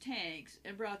bullets in these tanks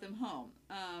and brought them home.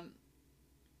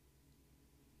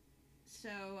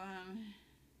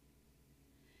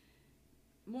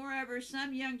 Moreover,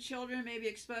 some young children may be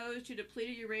exposed to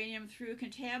depleted uranium through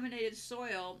contaminated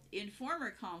soil in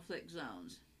former conflict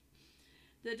zones.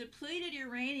 The depleted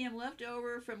uranium left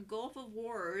over from Gulf of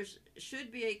Wars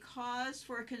should be a cause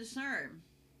for concern.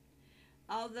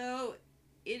 Although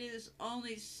it is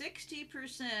only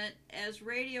 60% as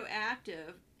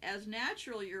radioactive as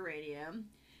natural uranium,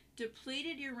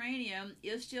 depleted uranium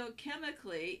is still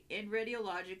chemically and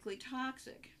radiologically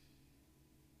toxic.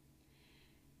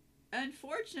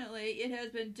 Unfortunately, it has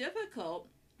been difficult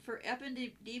for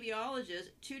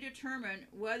epidemiologists to determine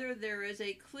whether there is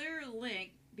a clear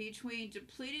link between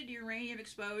depleted uranium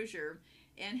exposure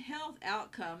and health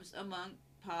outcomes among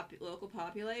local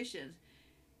populations.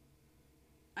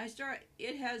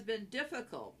 It has been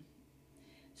difficult.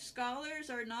 Scholars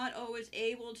are not always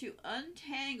able to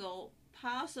untangle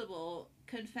possible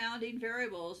confounding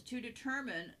variables to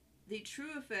determine the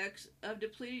true effects of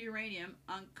depleted uranium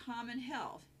on common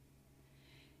health.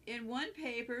 In one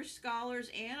paper, scholars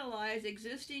analyzed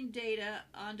existing data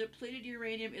on depleted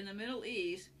uranium in the Middle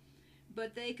East,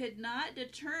 but they could not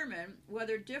determine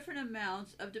whether different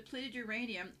amounts of depleted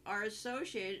uranium are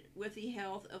associated with the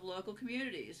health of local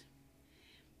communities.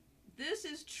 This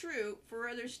is true for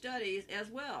other studies as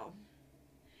well.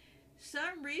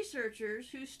 Some researchers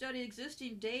who study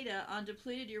existing data on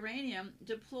depleted uranium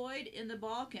deployed in the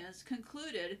Balkans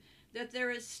concluded that there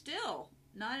is still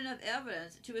not enough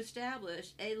evidence to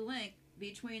establish a link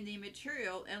between the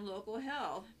material and local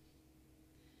health.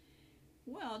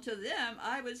 Well, to them,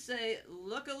 I would say,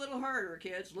 look a little harder,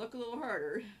 kids, look a little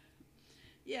harder.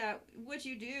 Yeah, what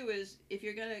you do is, if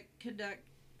you're going to conduct,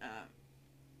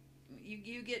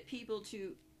 you get people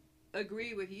to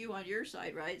agree with you on your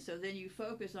side, right? So then you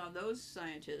focus on those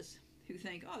scientists who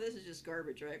think, oh, this is just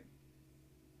garbage, right?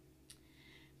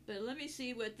 But let me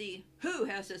see what the WHO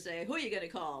has to say. Who are you going to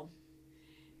call?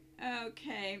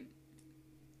 Okay.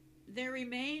 There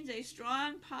remains a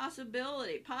strong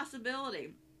possibility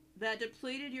that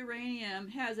depleted uranium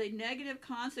has a negative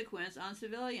consequence on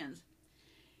civilians.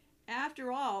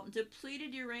 After all,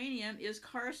 depleted uranium is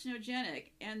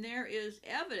carcinogenic, and there is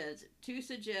evidence to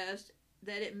suggest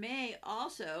that it may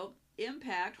also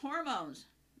impact hormones.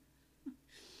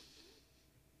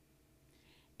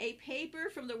 A paper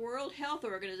from the World Health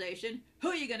Organization, who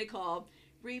are you going to call,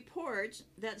 reports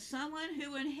that someone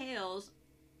who inhales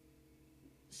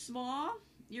small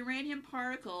uranium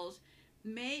particles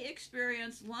may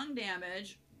experience lung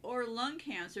damage or lung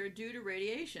cancer due to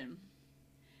radiation.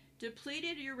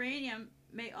 Depleted uranium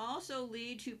may also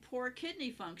lead to poor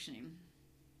kidney functioning.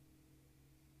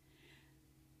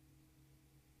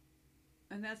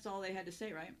 And that's all they had to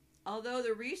say, right? Although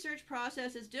the research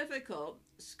process is difficult,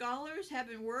 scholars have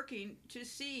been working to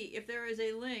see if there is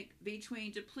a link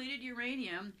between depleted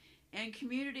uranium and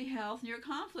community health near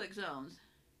conflict zones.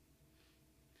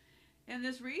 And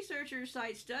this researcher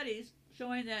cites studies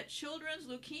showing that children's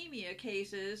leukemia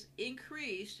cases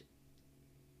increased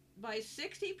by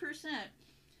 60%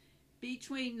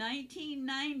 between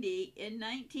 1990 and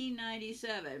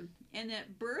 1997, and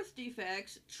that birth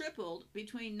defects tripled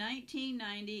between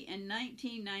 1990 and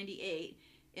 1998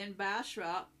 in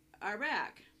Basra,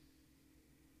 Iraq.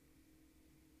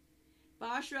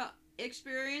 Basra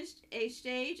experienced a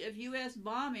stage of U.S.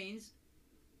 bombings.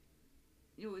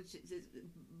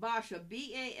 Basra,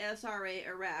 B-A-S-R-A,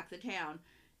 Iraq, the town,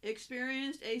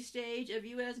 experienced a stage of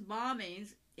U.S.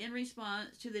 bombings in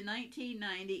response to the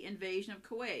 1990 invasion of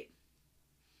Kuwait.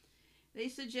 They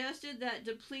suggested that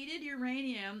depleted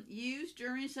uranium used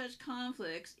during such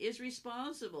conflicts is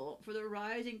responsible for the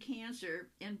rise in cancer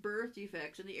and birth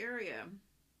defects in the area.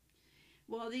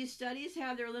 While these studies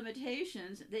have their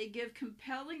limitations, they give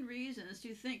compelling reasons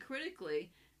to think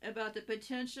critically about the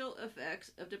potential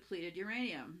effects of depleted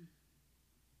uranium.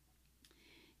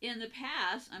 In the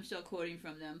past, I'm still quoting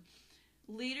from them,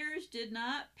 leaders did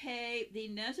not pay the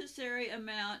necessary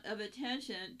amount of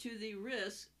attention to the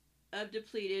risks of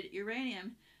depleted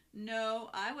uranium. No,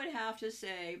 I would have to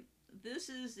say this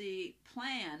is the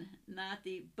plan, not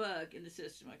the bug in the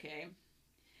system, okay?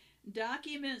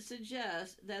 Documents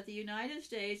suggest that the United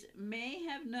States may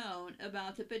have known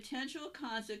about the potential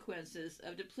consequences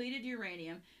of depleted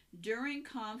uranium during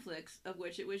conflicts of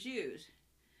which it was used.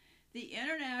 The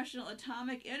International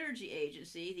Atomic Energy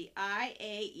Agency, the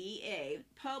IAEA,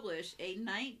 published a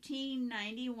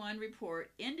 1991 report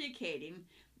indicating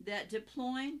that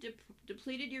deploying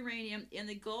depleted uranium in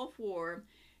the Gulf War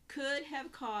could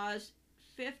have caused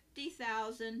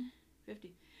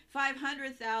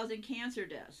 500,000 cancer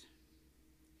deaths.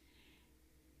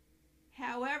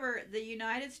 However, the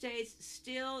United States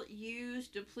still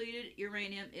used depleted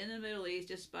uranium in the Middle East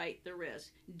despite the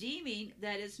risk, deeming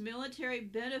that its military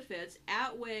benefits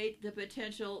outweighed the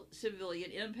potential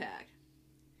civilian impact.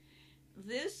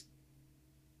 This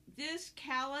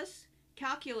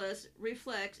calculus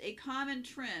reflects a common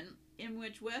trend in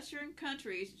which Western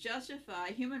countries justify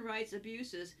human rights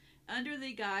abuses under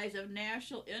the guise of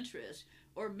national interest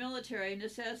or military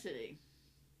necessity.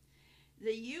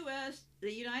 The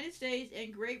United States,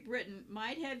 and Great Britain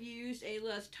might have used a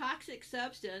less toxic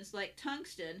substance like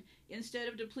tungsten instead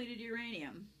of depleted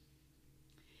uranium.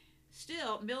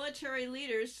 Still, military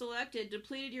leaders selected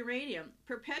depleted uranium,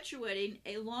 perpetuating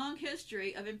a long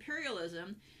history of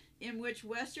imperialism in which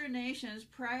Western nations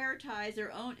prioritize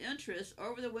their own interests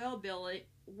over the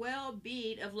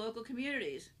well-being of local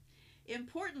communities.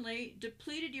 Importantly,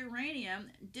 depleted uranium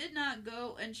did not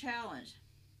go unchallenged.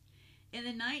 In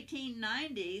the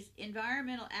 1990s,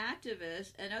 environmental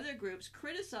activists and other groups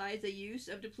criticized the use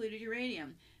of depleted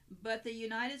uranium, but the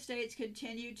United States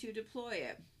continued to deploy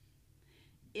it.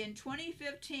 In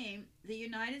 2015, the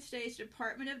United States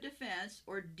Department of Defense,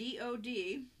 or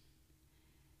DoD,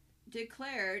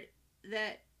 declared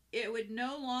that it would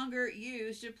no longer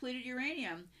use depleted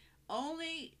uranium,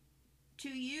 only to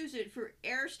use it for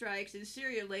airstrikes in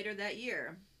Syria later that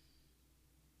year.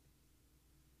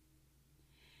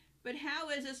 But how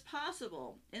is this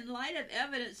possible? In light of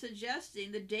evidence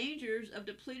suggesting the dangers of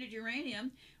depleted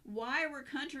uranium, why were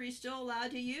countries still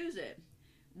allowed to use it?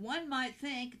 One might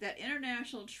think that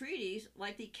international treaties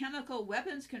like the Chemical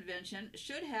Weapons Convention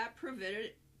should have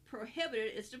prohibited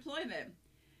its deployment.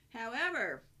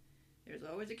 However, there's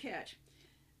always a catch.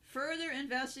 Further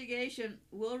investigation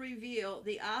will reveal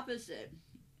the opposite.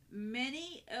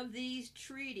 Many of these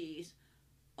treaties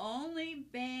only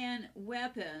ban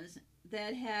weapons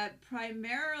that have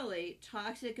primarily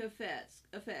toxic effects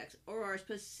or are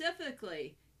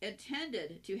specifically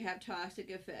intended to have toxic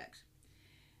effects.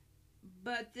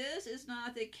 But this is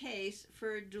not the case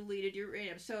for depleted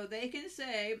uranium. So they can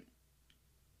say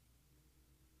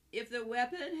if the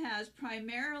weapon has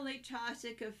primarily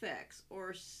toxic effects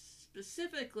or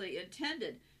specifically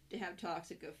intended to have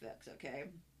toxic effects, okay?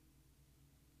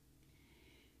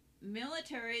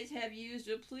 Militaries have used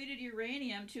depleted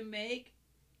uranium to make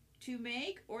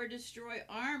or destroy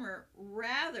armor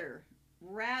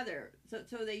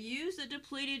so they use the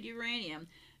depleted uranium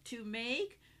to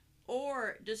make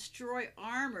or destroy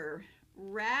armor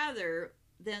rather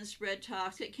than spread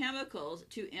toxic chemicals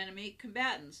to enemy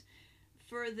combatants.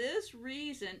 For this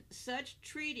reason, such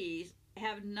treaties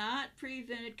have not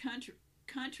prevented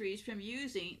countries from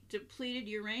using depleted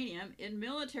uranium in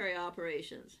military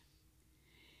operations.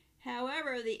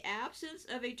 However, the absence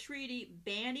of a treaty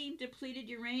banning depleted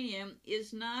uranium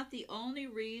is not the only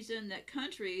reason that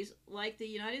countries like the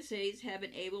United States have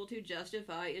been able to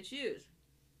justify its use.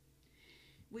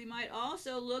 We might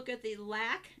also look at the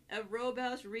lack of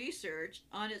robust research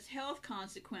on its health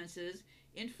consequences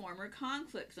in former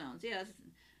conflict zones. Yes,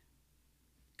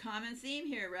 common theme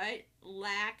here, right?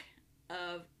 Lack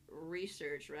of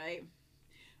research, right?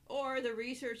 Or the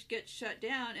research gets shut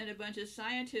down and a bunch of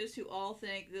scientists who all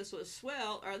think this was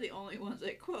swell are the only ones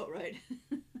that quote, right?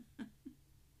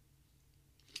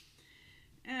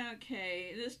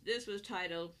 Okay, this was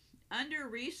titled,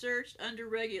 Under-Researched,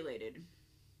 Under-Regulated.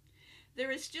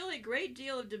 There is still a great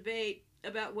deal of debate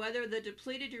about whether the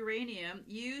depleted uranium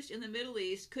used in the Middle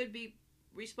East could be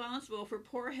responsible for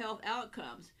poor health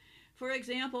outcomes. For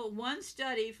example, one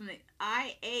study from the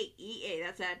IAEA,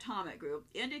 that's the atomic group,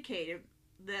 indicated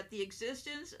that the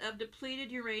existence of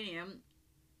depleted uranium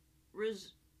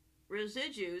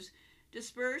residues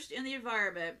dispersed in the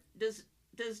environment does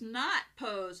not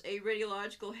pose a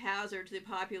radiological hazard to the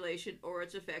population or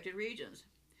its affected regions.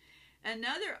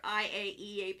 Another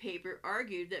IAEA paper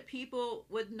argued that people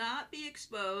would not be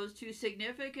exposed to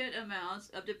significant amounts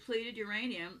of depleted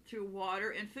uranium through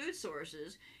water and food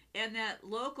sources, and that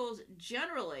locals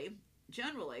generally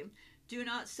do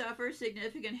not suffer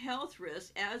significant health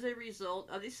risks as a result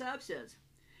of the substance.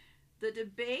 The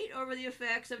debate over the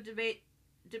effects of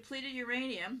depleted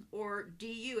uranium, or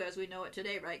DU as we know it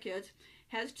today, right kids,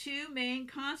 has two main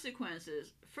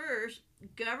consequences. First,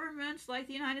 governments like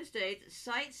the United States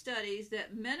cite studies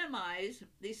that minimize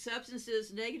the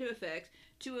substance's negative effects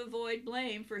to avoid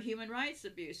blame for human rights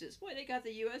abuses. Boy, they got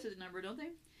the U.S.'s number, don't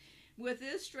they? With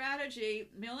this strategy,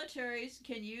 militaries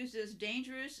can use this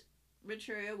dangerous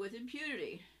material with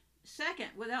impunity. Second,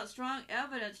 without strong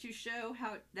evidence to show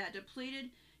how that depleted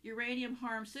uranium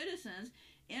harms citizens,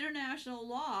 international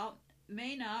law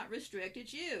may not restrict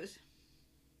its use.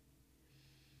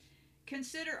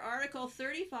 Consider Article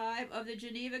 35 of the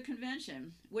Geneva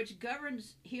Convention, which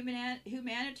governs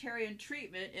humanitarian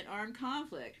treatment in armed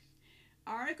conflict.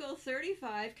 Article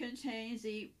 35 contains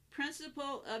the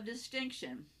principle of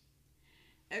distinction.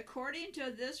 According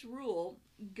to this rule,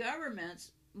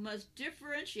 governments must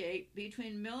differentiate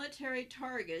between military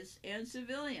targets and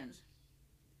civilians.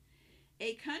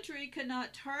 A country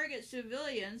cannot target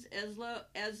civilians as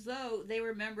though they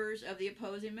were members of the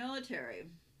opposing military.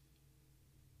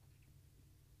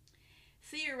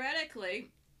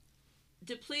 Theoretically,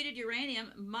 depleted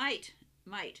uranium might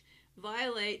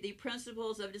violate the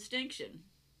principles of distinction.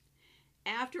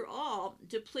 After all,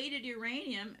 depleted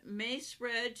uranium may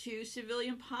spread to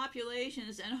civilian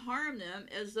populations and harm them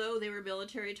as though they were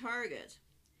military targets.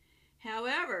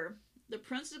 However, the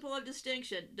principle of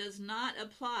distinction does not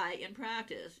apply in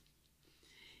practice.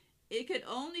 It could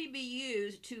only be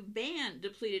used to ban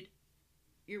depleted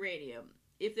uranium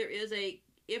if there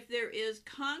is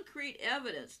concrete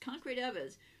evidence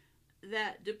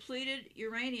that depleted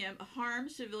uranium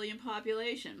harms civilian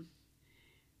population.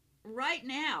 Right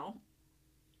now,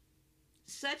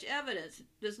 such evidence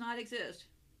does not exist.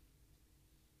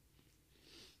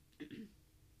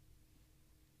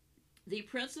 The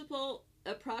principle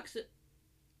of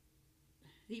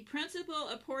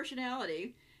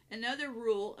proportionality, another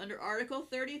rule under Article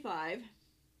 35,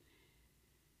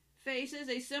 faces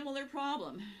a similar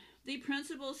problem. The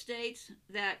principle states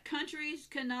that countries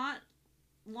cannot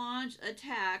launch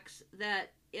attacks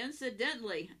that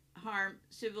incidentally harm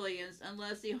civilians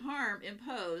unless the harm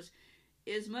imposed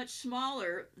is much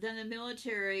smaller than the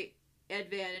military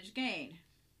advantage gained.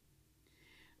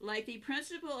 Like the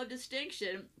principle of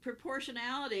distinction,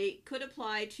 proportionality could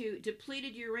apply to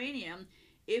depleted uranium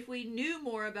if we knew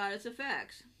more about its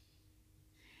effects.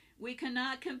 We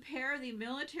cannot compare the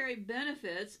military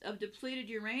benefits of depleted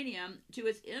uranium to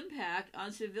its impact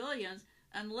on civilians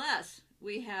unless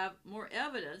we have more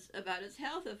evidence about its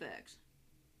health effects.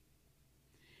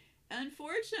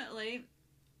 Unfortunately,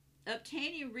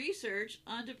 obtaining research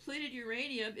on depleted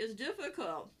uranium is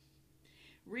difficult.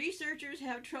 Researchers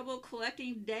have trouble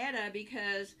collecting data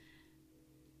because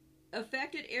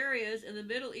affected areas in the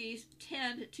Middle East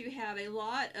tend to have a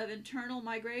lot of internal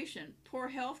migration, poor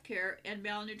health care, and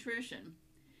malnutrition.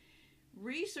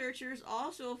 Researchers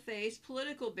also face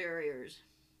political barriers.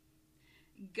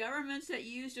 Governments that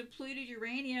use depleted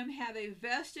uranium have a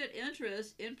vested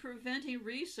interest in preventing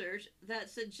research that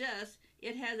suggests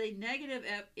it has a negative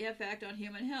effect on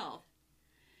human health.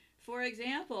 For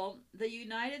example, the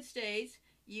United States,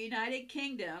 United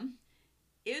Kingdom,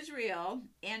 Israel,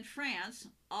 and France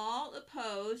all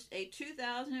opposed a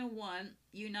 2001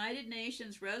 United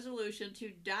Nations resolution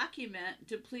to document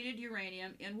depleted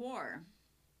uranium in war.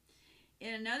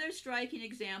 In another striking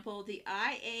example, the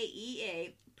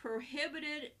IAEA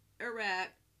prohibited Iraq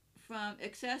from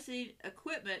accessing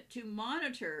equipment to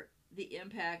monitor the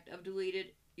impact of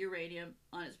depleted uranium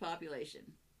on its population.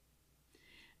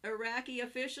 Iraqi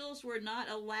officials were not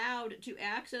allowed to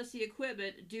access the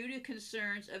equipment due to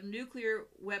concerns of nuclear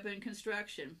weapon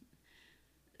construction.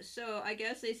 So I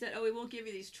guess they said, we won't give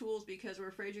you these tools because we're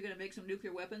afraid you're going to make some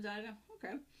nuclear weapons out of them.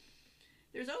 Okay.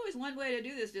 There's always one way to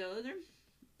do this deal, isn't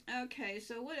there? Okay,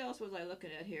 so what else was I looking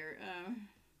at here?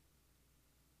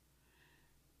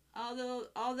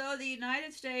 Although the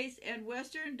United States and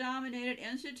Western-dominated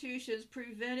institutions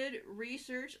prevented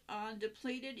research on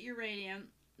depleted uranium,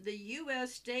 the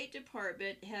U.S. State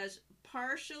Department has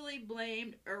partially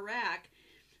blamed Iraq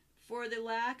for the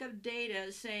lack of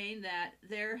data, saying that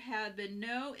there have been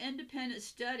no independent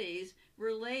studies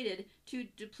related to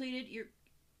depleted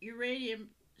uranium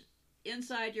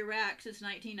inside Iraq since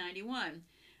 1991.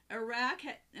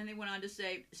 And they went on to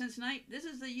say, this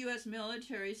is the U.S.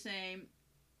 military saying,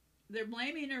 they're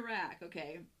blaming Iraq,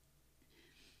 okay?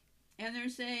 And they're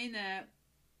saying that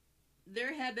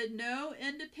there have been no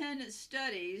independent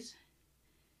studies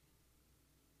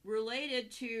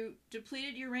related to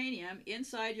depleted uranium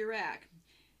inside Iraq.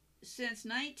 Since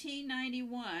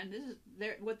 1991, this is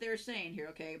what they're saying here,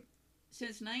 okay?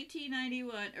 Since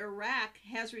 1991, Iraq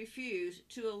has refused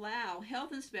to allow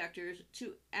health inspectors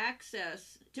to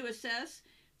assess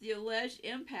the alleged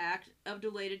impact of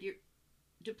depleted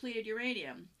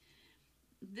uranium.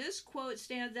 This quote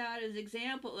stands out as an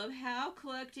example of how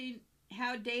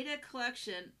data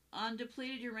collection on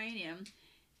depleted uranium,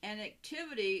 an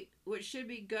activity which should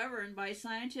be governed by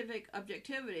scientific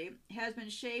objectivity, has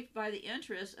been shaped by the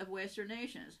interests of Western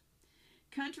nations.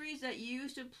 Countries that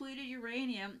use depleted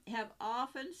uranium have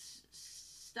often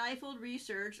stifled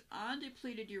research on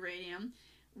depleted uranium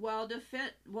while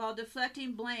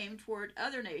deflecting blame toward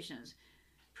other nations.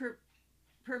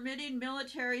 permitting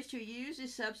militaries to use the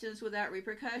substance without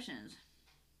repercussions.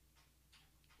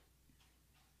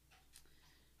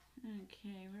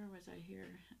 Okay, where was I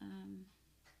here?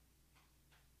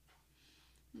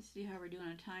 Let's see how we're doing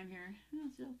on time here. Oh,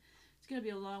 so it's going to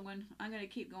be a long one. I'm going to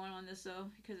keep going on this,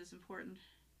 though, because it's important.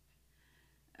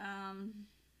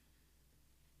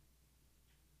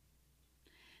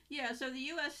 Yeah, so the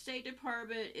U.S. State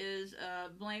Department is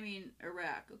blaming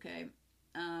Iraq, okay?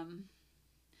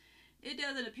 It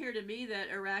doesn't appear to me that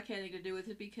Iraq had anything to do with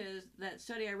it, because that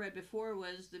study I read before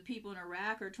was the people in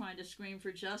Iraq are trying to scream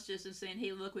for justice and saying,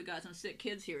 hey, look, we got some sick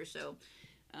kids here. So,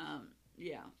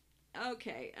 yeah.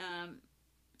 Okay. And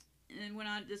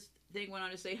this thing went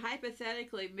on to say,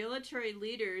 hypothetically, military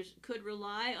leaders could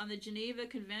rely on the Geneva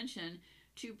Convention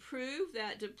to prove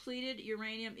that depleted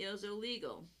uranium is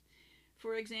illegal.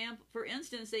 For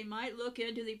instance, they might look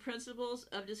into the principles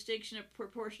of distinction of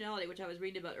proportionality, which I was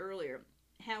reading about earlier.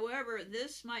 However,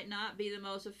 this might not be the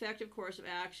most effective course of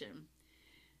action.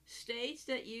 States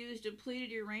that use depleted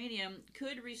uranium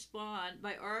could respond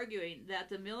by arguing that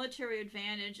the military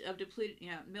advantage of depleted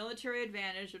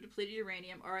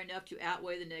uranium are enough to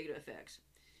outweigh the negative effects,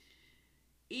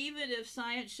 even if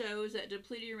science shows that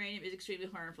depleted uranium is extremely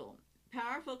harmful.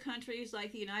 Powerful countries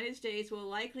like the United States will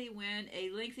likely win a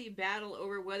lengthy battle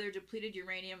over whether depleted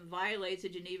uranium violates the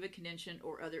Geneva Convention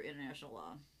or other international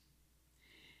law.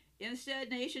 Instead,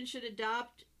 nations should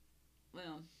adopt,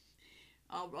 well,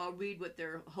 I'll read what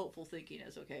their hopeful thinking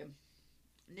is, okay?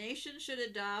 Nations should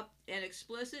adopt an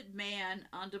explicit ban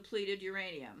on depleted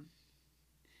uranium.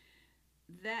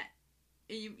 That,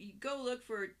 you go look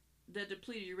for the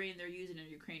depleted uranium they're using in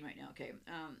Ukraine right now, okay?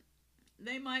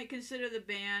 They might consider the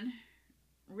ban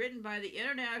written by the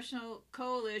International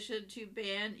Coalition to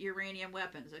Ban Uranium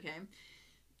Weapons, okay?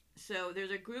 So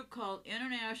there's a group called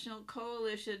International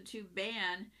Coalition to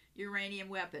Ban Uranium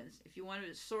Weapons. If you want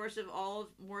a source of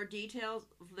all more details,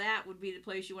 that would be the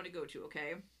place you want to go to,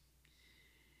 okay?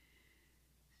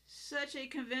 Such a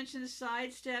convention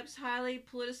sidesteps highly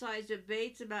politicized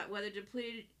debates about whether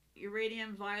depleted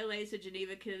uranium violates the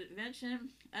Geneva Convention.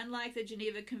 Unlike the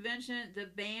Geneva Convention, the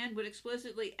ban would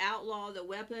explicitly outlaw the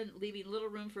weapon, leaving little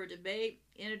room for debate.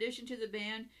 In addition to the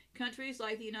ban, countries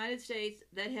like the United States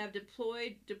that have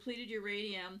deployed depleted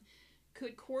uranium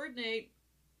could coordinate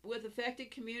with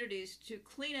affected communities to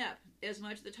clean up as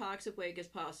much of the toxic waste as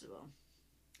possible.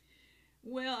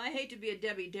 Well, I hate to be a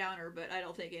Debbie Downer, but I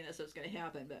don't think any of this is going to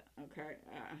happen, but okay.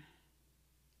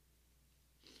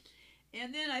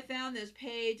 And then I found this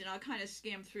page, and I'll kind of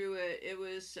skim through it. It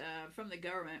was from the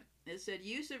government. It said,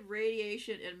 use of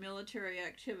radiation in military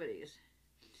activities.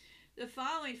 The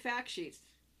following fact sheets,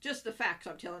 just the facts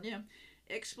I'm telling you,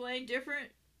 explain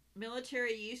different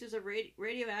military uses of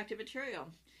radioactive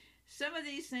material. Some of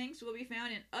these things will be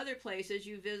found in other places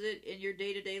you visit in your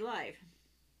day-to-day life.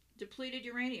 Depleted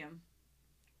uranium.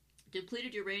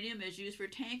 Depleted uranium is used for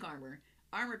tank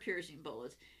armor-piercing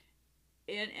bullets,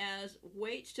 and as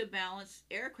weights to balance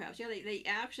aircrafts. Yeah, they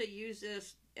actually use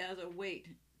this as a weight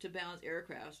to balance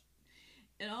aircrafts.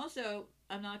 And also,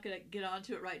 I'm not going to get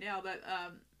onto it right now, but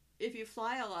if you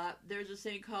fly a lot, there's this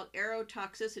thing called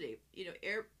aerotoxicity. You know,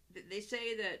 they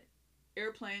say that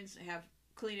airplanes have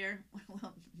clean air.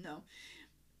 Well, no.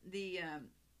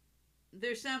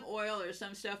 There's some oil or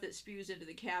some stuff that spews into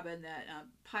the cabin that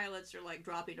pilots are like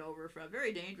dropping over from.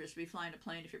 Very dangerous to be flying a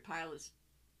plane if your pilot's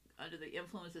under the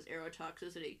influence of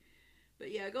aerotoxicity.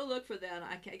 But yeah, go look for that.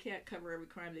 I can't cover every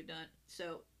crime they've done.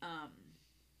 So,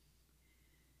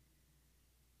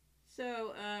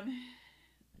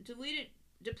 depleted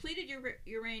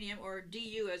uranium, or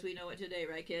DU as we know it today,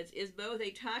 right, kids, is both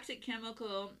a toxic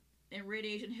chemical and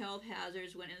radiation health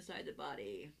hazards when inside the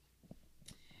body.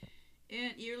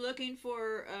 And you're looking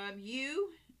for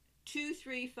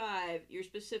U-235. You're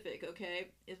specific, okay,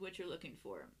 is what you're looking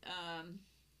for.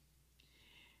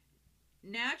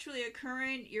 Naturally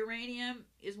occurring uranium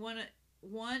is one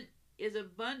is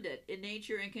abundant in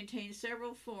nature and contains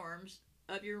several forms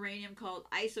of uranium called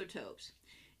isotopes.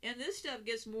 And this stuff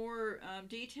gets more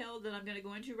detailed than I'm going to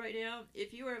go into right now.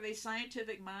 If you are of a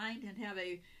scientific mind and have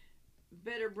a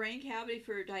better brain cavity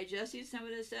for digesting some of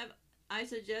this stuff, I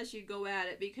suggest you go at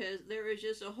it, because there is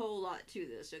just a whole lot to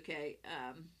this, okay?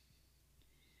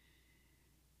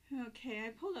 Okay, I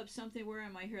pulled up something. Where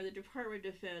am I here? The Department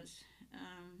of Defense.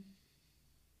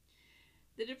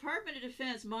 The Department of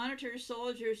Defense monitors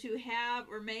soldiers who have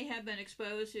or may have been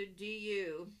exposed to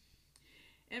DU.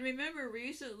 And remember,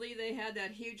 recently they had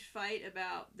that huge fight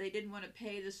about they didn't want to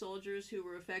pay the soldiers who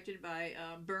were affected by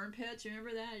burn pits.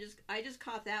 Remember that? I just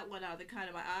caught that one out of the kind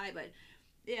of my eye. But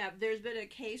yeah, there's been a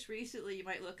case recently you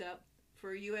might look up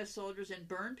for U.S. soldiers in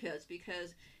burn pits,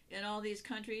 because in all these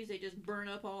countries, they just burn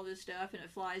up all this stuff and it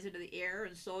flies into the air,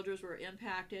 and soldiers were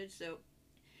impacted. So,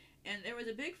 and there was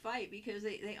a big fight because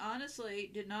they honestly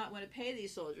did not want to pay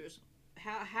these soldiers.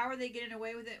 How are they getting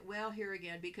away with it? Well, here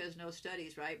again, because no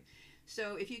studies, right?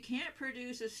 So if you can't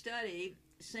produce a study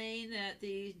saying that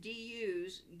these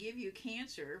DUs give you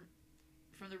cancer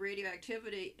from the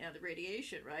radioactivity and the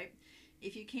radiation, right?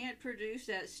 If you can't produce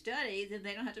that study, then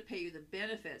they don't have to pay you the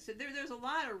benefits. So there's a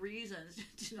lot of reasons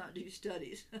to not do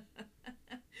studies.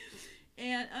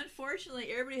 And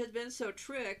unfortunately, everybody has been so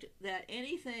tricked that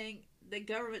anything the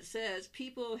government says,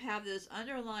 people have this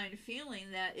underlying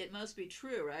feeling that it must be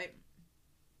true, right?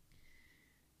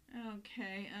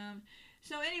 Okay.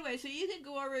 So anyway, so you can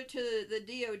go over to the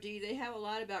DOD. They have a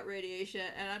lot about radiation,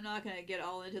 and I'm not going to get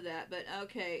all into that. But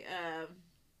okay.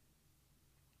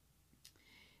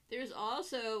 There's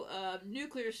also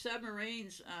nuclear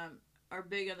submarines are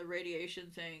big on the radiation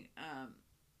thing.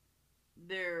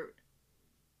 They're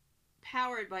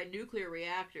powered by nuclear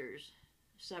reactors,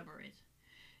 submarines.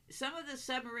 Some of the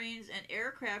submarines and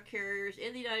aircraft carriers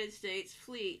in the United States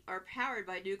fleet are powered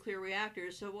by nuclear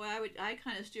reactors. So I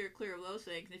kind of steer clear of those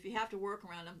things. If you have to work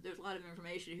around them, there's a lot of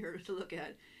information here to look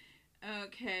at.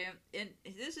 Okay, and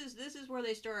this is where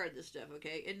they started this stuff.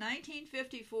 Okay, in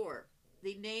 1954,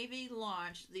 the Navy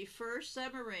launched the first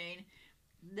submarine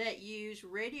that used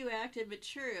radioactive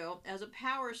material as a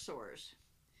power source.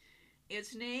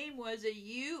 Its name was a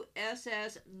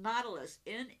USS Nautilus,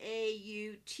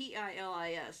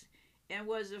 Nautilus, and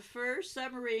was the first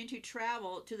submarine to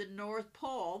travel to the North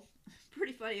Pole.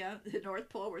 Pretty funny, huh? The North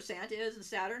Pole, where Santa is and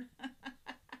Saturn.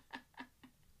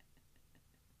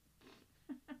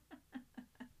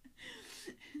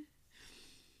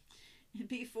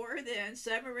 Before then,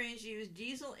 submarines used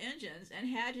diesel engines and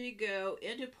had to go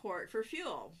into port for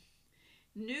fuel.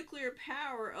 Nuclear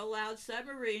power allowed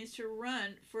submarines to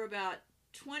run for about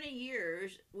 20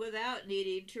 years without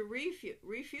needing to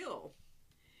refuel.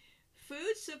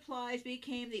 Food supplies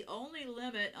became the only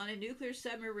limit on a nuclear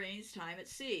submarine's time at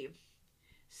sea.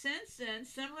 Since then,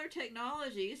 similar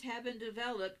technologies have been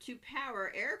developed to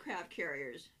power aircraft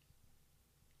carriers.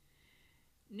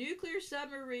 Nuclear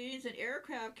submarines and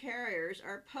aircraft carriers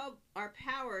are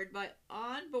powered by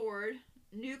onboard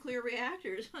nuclear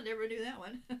reactors. I never knew that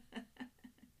one.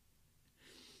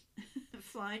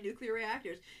 Flying nuclear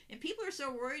reactors. And people are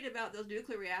so worried about those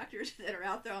nuclear reactors that are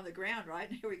out there on the ground, right?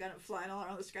 And here we got them flying all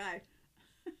around the sky.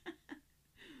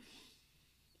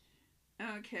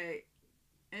 Okay.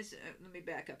 Let me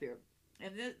back up here.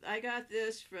 And this, I got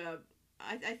this from,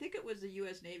 I think it was the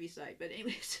U.S. Navy site, but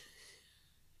anyways.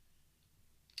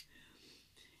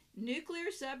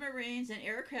 Nuclear submarines and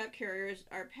aircraft carriers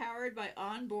are powered by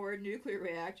onboard nuclear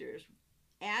reactors.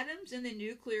 Atoms in the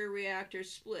nuclear reactor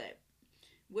split,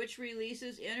 which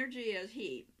releases energy as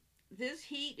heat. This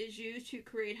heat is used to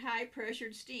create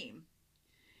high-pressured steam.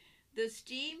 The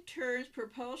steam turns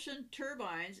propulsion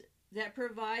turbines that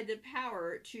provide the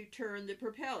power to turn the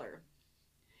propeller.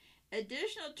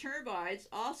 Additional turbines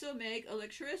also make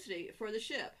electricity for the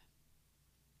ship.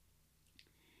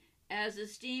 As the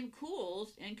steam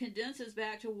cools and condenses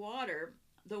back to water,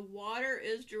 the water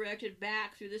is directed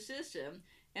back through the system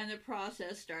and the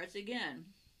process starts again.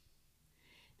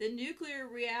 The nuclear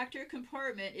reactor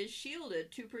compartment is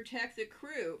shielded to protect the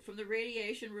crew from the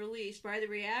radiation released by the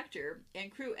reactor,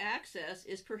 and crew access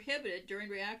is prohibited during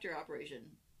reactor operation.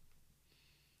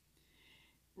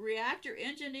 Reactor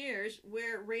engineers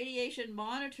wear radiation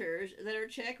monitors that are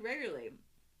checked regularly.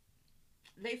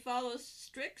 They follow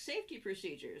strict safety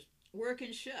procedures, work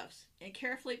in shifts, and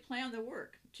carefully plan the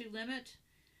work to limit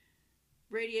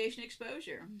radiation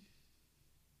exposure.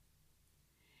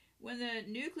 When the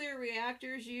nuclear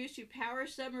reactors used to power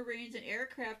submarines and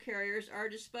aircraft carriers are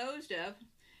disposed of,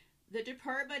 the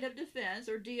Department of Defense,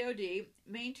 or DoD,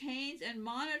 maintains and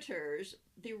monitors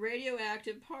the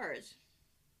radioactive parts.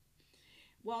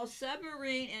 While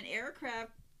submarine and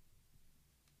aircraft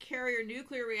carrier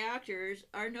nuclear reactors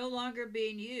are no longer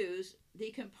being used, the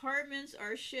compartments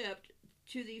are shipped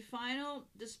to the final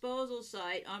disposal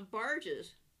site on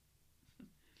barges.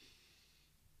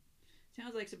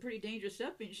 Sounds like some pretty dangerous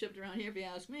stuff being shipped around here if you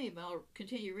ask me, but I'll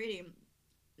continue reading.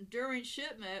 During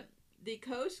shipment, the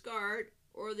Coast Guard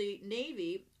or the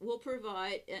Navy will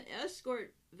provide an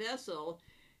escort vessel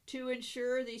to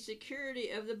ensure the security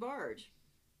of the barge.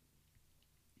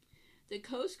 The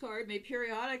Coast Guard may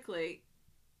periodically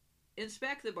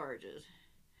inspect the barges.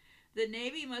 The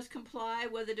Navy must comply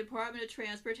with the Department of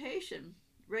Transportation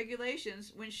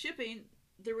regulations when shipping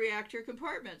the reactor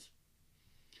compartments.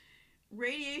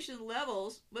 Radiation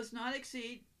levels must not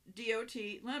exceed DOT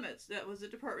limits. That was the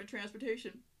Department of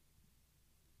Transportation.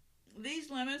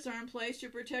 These limits are in place to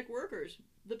protect workers,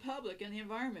 the public, and the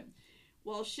environment,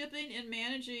 while shipping and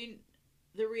managing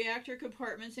the reactor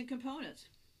compartments and components.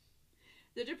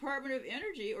 The Department of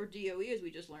Energy, or DOE as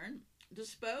we just learned,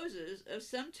 disposes of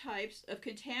some types of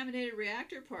contaminated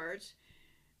reactor parts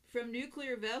from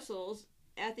nuclear vessels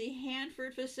at the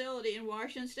Hanford facility in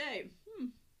Washington State.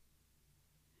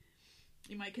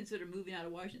 You might consider moving out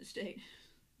of Washington State.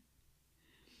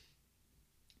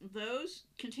 Those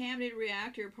contaminated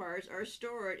reactor parts are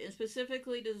stored in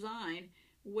specifically designed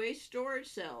waste storage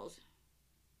cells.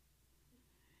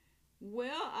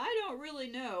 Well, I don't really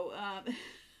know.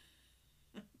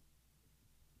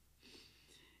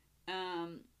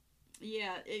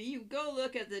 Yeah, if you go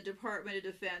look at the Department of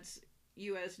Defense,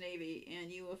 U.S. Navy,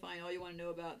 and you will find all you want to know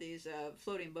about these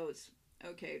floating boats.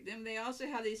 Okay, then they also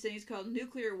have these things called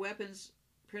nuclear weapons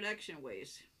production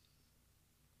waste.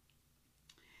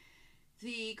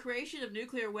 The creation of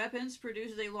nuclear weapons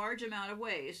produces a large amount of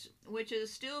waste, which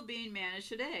is still being managed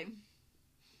today.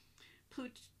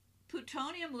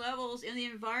 Plutonium levels in the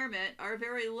environment are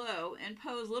very low and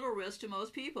pose little risk to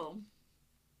most people.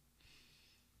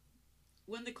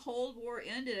 When the Cold War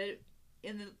ended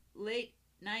in the late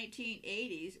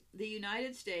 1980s, the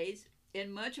United States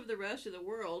and much of the rest of the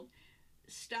world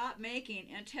stopped making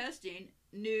and testing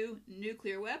new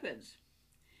nuclear weapons.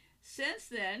 Since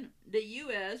then, the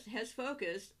U.S. has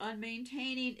focused on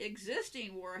maintaining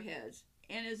existing warheads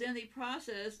and is in the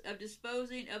process of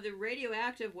disposing of the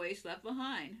radioactive waste left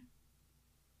behind.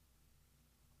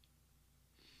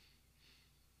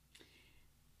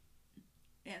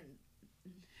 And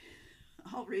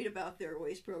I'll read about their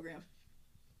waste program.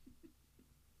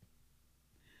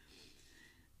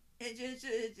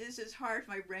 It's just hard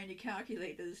for my brain to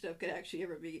calculate that this stuff could actually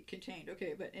ever be contained.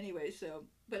 Okay, but anyway,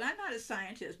 but I'm not a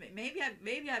scientist. Maybe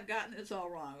I've gotten this all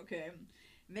wrong. Okay,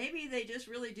 maybe they just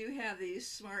really do have these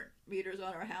smart meters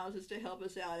on our houses to help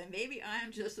us out, and maybe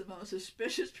I'm just the most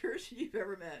suspicious person you've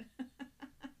ever met.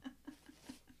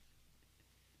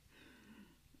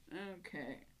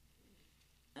 Okay.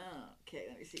 Okay,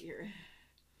 let me see here.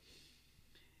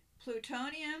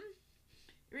 Plutonium.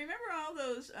 Remember all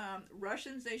those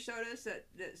Russians they showed us that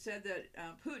said that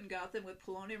Putin got them with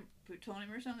plutonium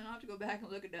or something? I'll have to go back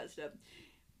and look at that stuff.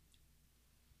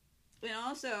 And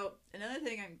also, another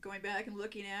thing I'm going back and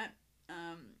looking at,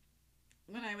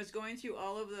 when I was going through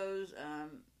all of those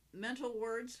mental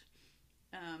wards,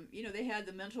 they had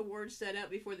the mental wards set up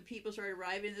before the people started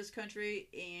arriving in this country,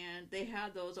 and they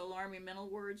had those alarming mental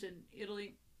wards in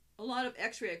Italy. A lot of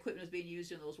x-ray equipment was being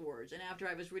used in those wards. And after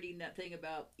I was reading that thing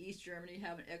about East Germany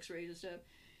having x-rays and stuff,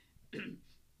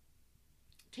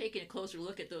 taking a closer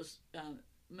look at those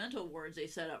mental wards they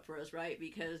set up for us, right?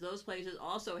 Because those places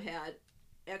also had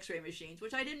x-ray machines,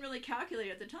 which I didn't really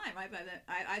calculate at the time.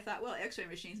 I thought, well, x-ray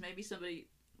machines, maybe somebody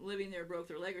living there broke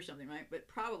their leg or something, right? But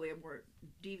probably a more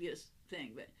devious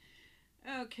thing. But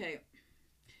okay.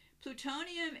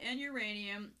 Plutonium and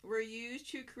uranium were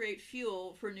used to create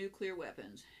fuel for nuclear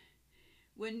weapons.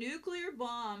 When nuclear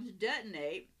bombs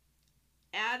detonate,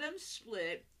 atoms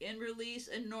split and release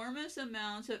enormous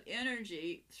amounts of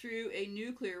energy through a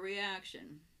nuclear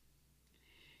reaction.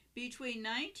 Between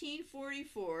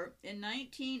 1944 and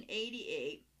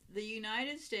 1988, the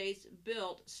United States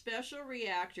built special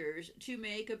reactors to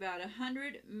make about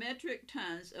 100 metric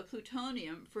tons of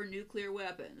plutonium for nuclear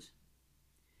weapons.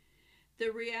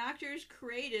 The reactors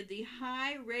created the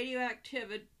high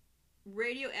radioactive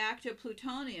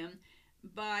plutonium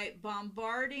by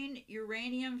bombarding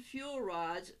uranium fuel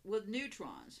rods with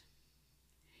neutrons.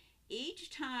 Each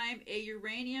time a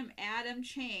uranium atom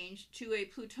changed to a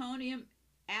plutonium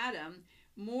atom,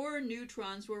 more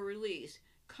neutrons were released,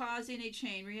 causing a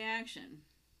chain reaction.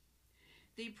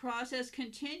 The process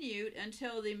continued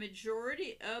until the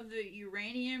majority of the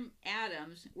uranium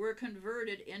atoms were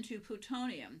converted into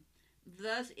plutonium,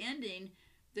 thus ending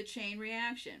the chain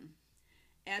reaction.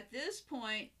 At this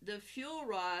point, the fuel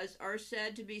rods are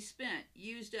said to be spent,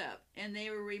 used up, and they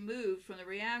were removed from the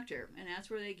reactor. And that's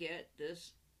where they get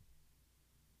this,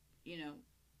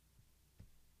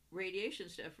 radiation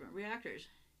stuff from reactors.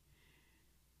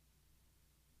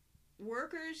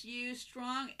 Workers use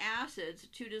strong acids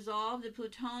to dissolve the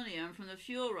plutonium from the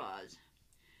fuel rods.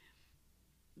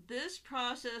 This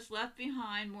process left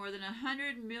behind more than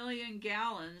 100 million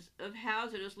gallons of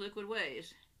hazardous liquid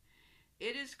waste.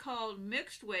 It is called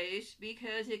mixed waste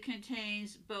because it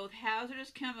contains both hazardous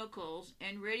chemicals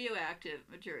and radioactive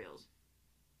materials.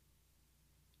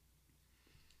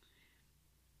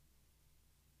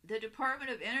 The Department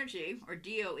of Energy, or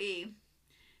DOE,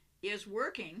 is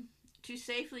working to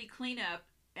safely clean up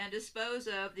and dispose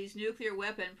of these nuclear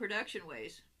weapon production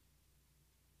waste.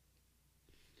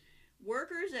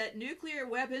 Workers at nuclear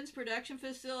weapons production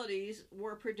facilities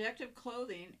wore protective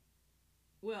clothing.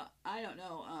 Well, I don't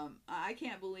know. I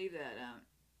can't believe that.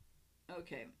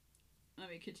 Okay, let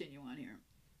me continue on here.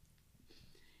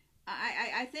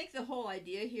 I think the whole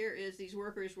idea here is these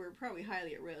workers were probably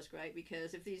highly at risk, right?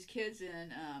 Because if these kids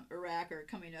in Iraq are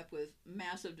coming up with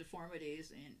massive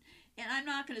deformities, and I'm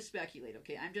not going to speculate,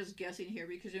 okay? I'm just guessing here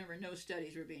because remember, no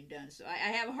studies were being done. So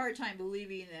I have a hard time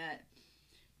believing that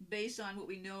based on what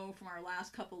we know from our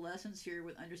last couple lessons here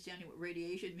with understanding what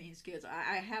radiation means, kids,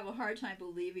 I have a hard time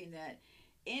believing that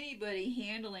anybody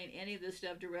handling any of this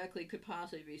stuff directly could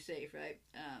possibly be safe, right?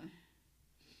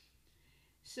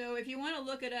 So if you want to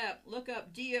look it up, look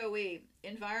up DOE,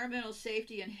 Environmental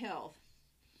Safety and Health.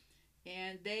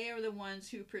 And they are the ones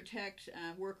who protect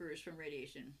workers from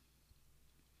radiation.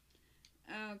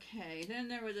 Okay, then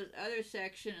there was this other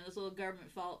section in this little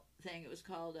government fault thing. It was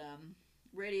called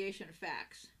Radiation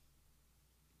Facts.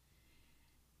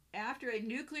 After a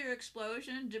nuclear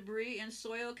explosion, debris and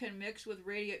soil can mix with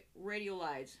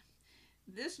radiolites.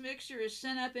 This mixture is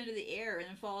sent up into the air and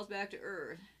then falls back to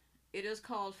Earth. It is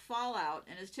called fallout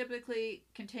and is typically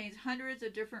contains hundreds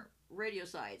of different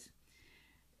radiosites.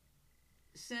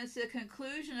 Since the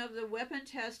conclusion of the weapon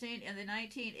testing in the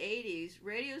 1980s,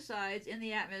 radiosites in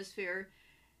the atmosphere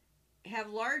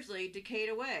have largely decayed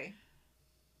away.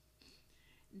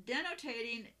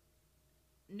 Denotating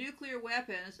nuclear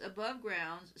weapons above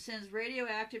ground sends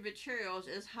radioactive materials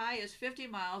as high as 50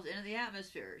 miles into the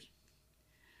atmosphere.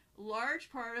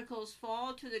 Large particles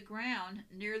fall to the ground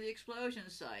near the explosion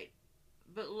site,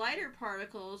 but lighter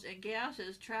particles and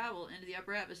gases travel into the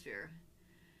upper atmosphere.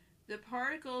 The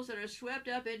particles that are swept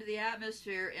up into the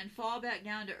atmosphere and fall back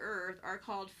down to Earth are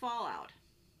called fallout.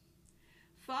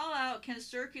 Fallout can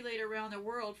circulate around the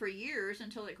world for years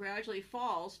until it gradually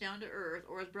falls down to Earth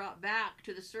or is brought back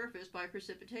to the surface by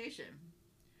precipitation.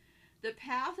 The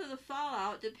path of the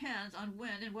fallout depends on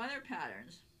wind and weather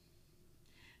patterns.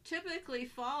 Typically,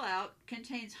 fallout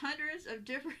contains hundreds of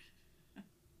different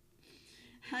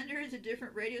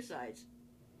radiosites.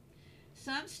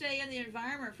 Some stay in the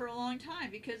environment for a long time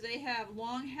because they have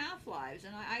long half-lives,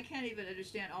 and I can't even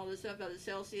understand all this stuff about the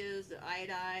Celsius, the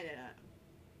iodide,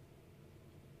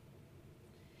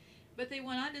 but they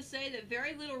went on to say that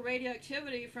very little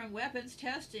radioactivity from weapons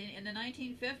testing in the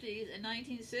 1950s and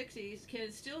 1960s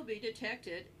can still be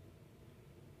detected.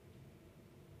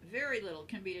 Very little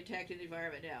can be detected in the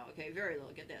environment now. Okay, very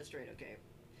little. Get that straight, okay?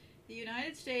 The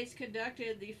United States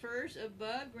conducted the first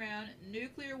above-ground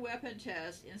nuclear weapon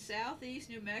test in southeast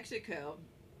New Mexico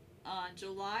on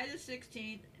July the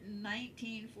 16th,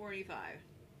 1945.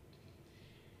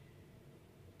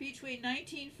 Between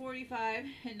 1945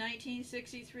 and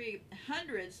 1963,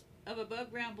 hundreds of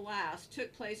above-ground blasts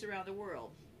took place around the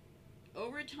world.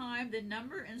 Over time, the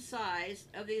number and size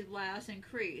of these blasts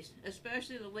increased,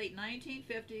 especially in the late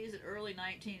 1950s and early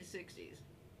 1960s.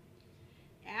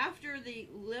 After the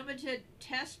Limited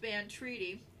Test Ban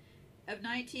Treaty of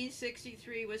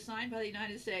 1963 was signed by the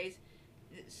United States,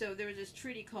 so there was this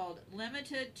treaty called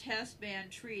Limited Test Ban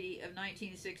Treaty of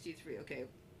 1963, okay?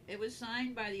 It was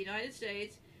signed by the United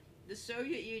States, the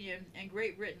Soviet Union, and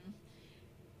Great Britain.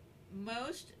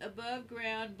 Most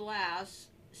above-ground blasts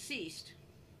ceased.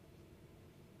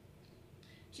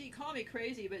 Gee, call me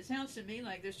crazy, but it sounds to me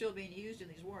like they're still being used in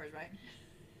these wars, right?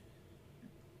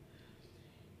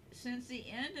 Since the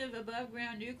end of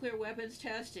above-ground nuclear weapons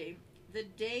testing, the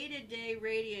day-to-day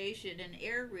radiation and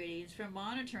air readings from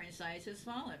monitoring sites has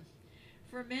fallen.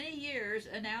 For many years,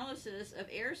 analysis of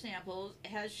air samples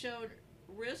has shown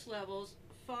risk levels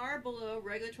far below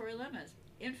regulatory limits.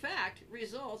 In fact,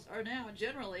 results are now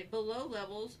generally below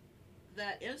levels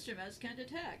that instruments can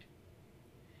detect.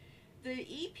 The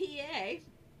EPA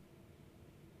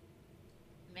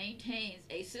maintains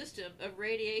a system of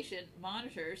radiation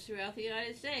monitors throughout the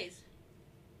United States.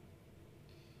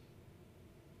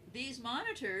 These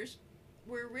monitors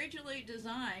were originally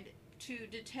designed to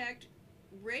detect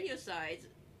radiosites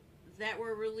that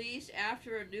were released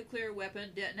after a nuclear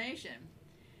weapon detonation.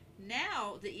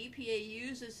 Now, the EPA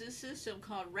uses this system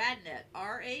called RADNET,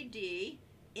 R-A-D-N-E-T,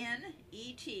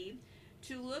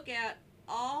 to look at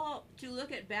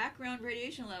background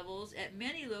radiation levels at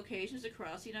many locations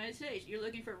across the United States. You're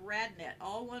looking for RADNET,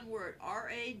 all one word,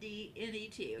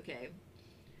 R-A-D-N-E-T, okay?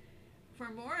 For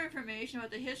more information about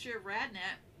the history of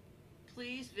RADNET,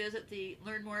 please visit the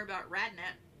Learn More About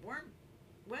RADNET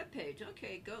webpage.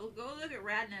 Okay, go look at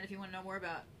RADNET if you want to know more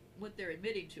about what they're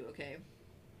admitting to, okay?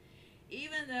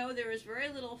 Even though there is very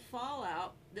little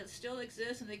fallout that still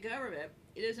exists in the government,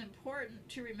 it is important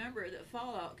to remember that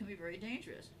fallout can be very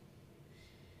dangerous.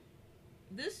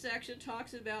 This section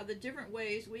talks about the different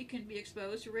ways we can be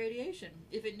exposed to radiation.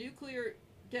 If a nuclear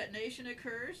detonation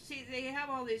occurs, see, they have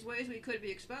all these ways we could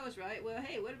be exposed, right? Well,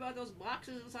 hey, what about those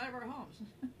boxes inside of our homes?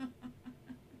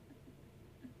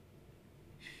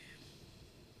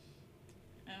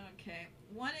 Okay.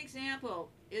 One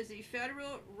example is the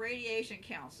Federal Radiation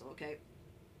Council, okay?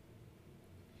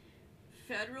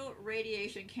 Federal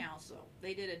Radiation Council.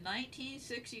 They did a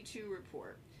 1962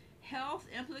 report. Health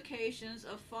implications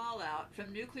of fallout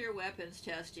from nuclear weapons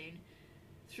testing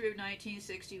through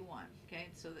 1961. Okay,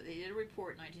 so they did a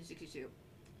report in 1962.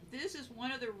 This is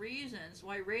one of the reasons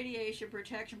why radiation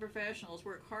protection professionals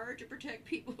work hard to protect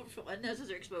people from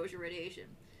unnecessary exposure to radiation.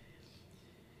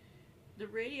 The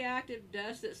radioactive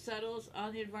dust that settles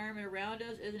on the environment around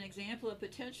us is an example of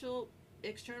potential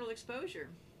external exposure.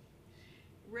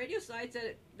 Radiocytes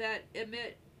that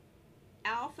emit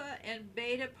alpha and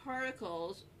beta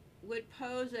particles would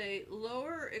pose a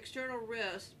lower external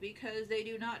risk because they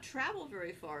do not travel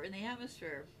very far in the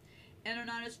atmosphere and are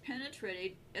not as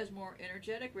penetrating as more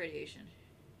energetic radiation.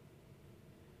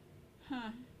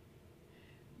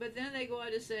 But then they go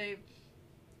on to say,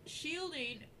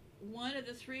 shielding, one of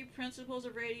the three principles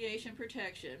of radiation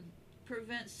protection,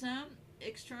 prevents some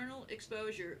external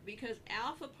exposure because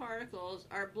alpha particles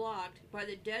are blocked by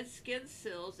the dead skin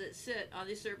cells that sit on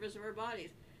the surface of our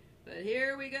bodies. But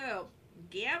here we go.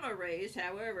 Gamma rays,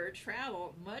 however,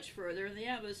 travel much further in the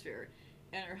atmosphere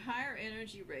and are higher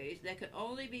energy rays that can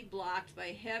only be blocked by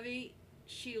heavy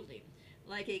shielding,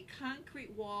 like a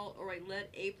concrete wall or a lead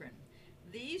apron.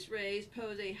 These rays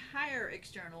pose a higher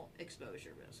external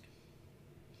exposure risk.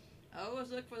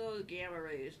 Always look for those gamma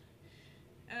rays.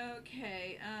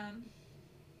 Okay,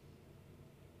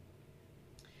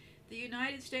 the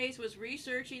United States was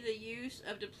researching the use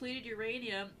of depleted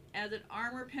uranium as an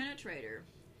armor penetrator.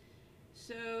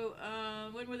 So,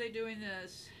 when were they doing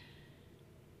this?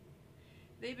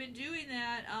 They've been doing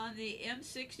that on the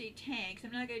M60 tanks.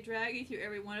 I'm not going to drag you through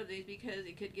every one of these because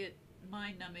it could get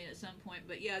mind-numbing at some point.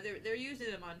 But yeah, they're using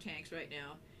them on tanks right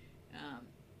now.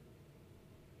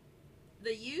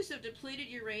 The use of depleted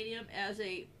uranium as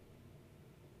a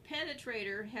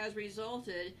penetrator has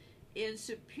resulted in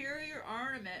superior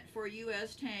armament for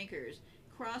U.S. tankers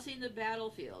crossing the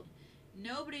battlefield.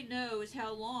 Nobody knows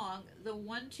how long the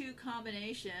 1-2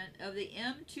 combination of the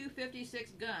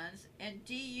M256 guns and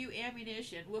DU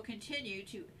ammunition will continue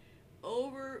to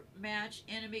overmatch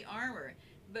enemy armor,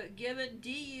 but given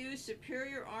DU's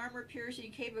superior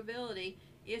armor-piercing capability,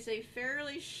 it's a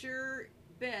fairly sure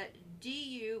bet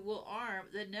DU will arm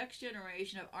the next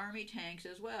generation of Army tanks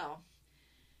as well.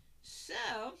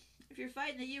 So, if you're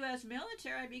fighting the U.S.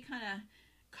 military, I'd be kind of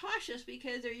cautious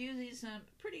because they're using some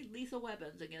pretty lethal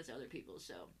weapons against other people.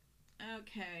 So,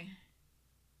 okay.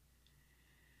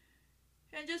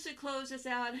 And just to close this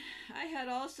out, I had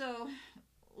also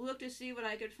looked to see what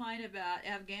I could find about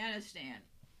Afghanistan.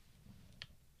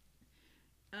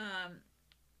 And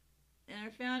I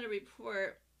found a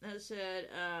report that said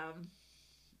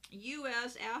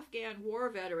U.S. Afghan war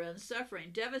veterans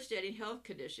suffering devastating health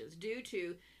conditions due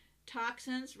to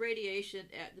toxins, radiation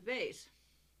at the base.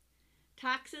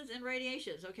 Toxins and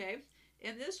radiations, okay?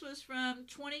 And this was from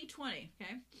 2020,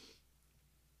 okay?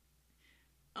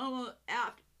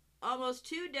 Almost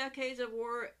 2 decades of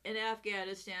war in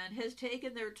Afghanistan has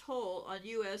taken their toll on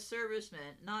U.S.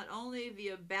 servicemen, not only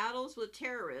via battles with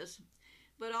terrorists,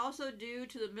 but also due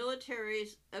to the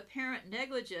military's apparent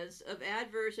negligence of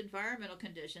adverse environmental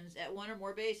conditions at one or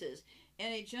more bases,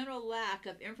 and a general lack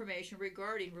of information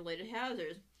regarding related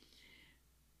hazards.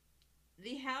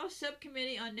 The House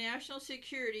Subcommittee on National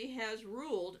Security has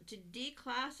ruled to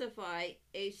declassify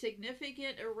a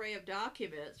significant array of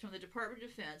documents from the Department of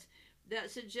Defense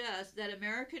that suggest that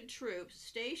American troops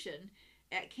stationed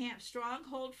at Camp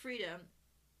Stronghold Freedom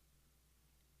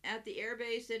at the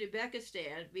airbase in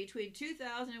Uzbekistan between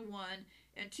 2001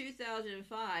 and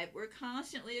 2005 were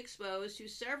constantly exposed to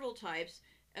several types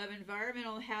of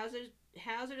environmental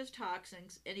hazardous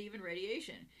toxins and even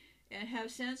radiation, and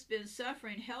have since been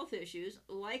suffering health issues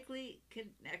likely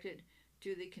connected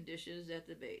to the conditions at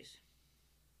the base.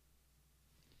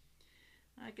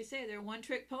 Like I say, they're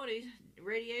one-trick ponies.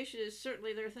 Radiation is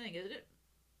certainly their thing, isn't it?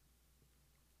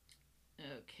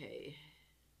 Okay.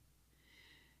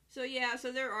 So yeah,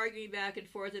 so they're arguing back and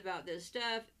forth about this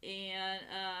stuff, and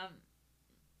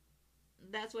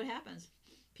that's what happens.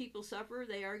 People suffer,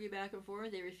 they argue back and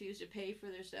forth, they refuse to pay for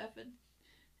their stuff, and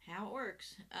how it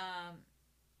works.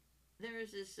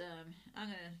 There's this, and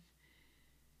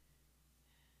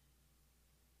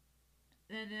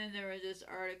then there was this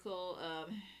article,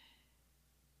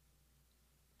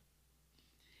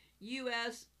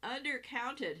 U.S.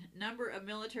 undercounted number of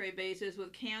military bases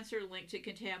with cancer linked to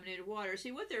contaminated water.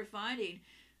 See what they're finding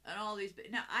on all these.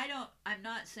 Now, I'm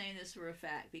not saying this for a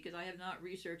fact because I have not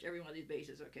researched every one of these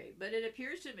bases, okay? But it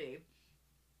appears to me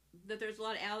that there's a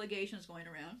lot of allegations going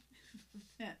around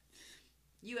that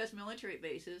U.S. military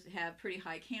bases have pretty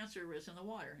high cancer risks in the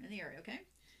water in the area, okay?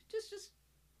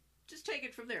 Just take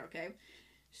it from there, okay?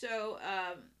 So,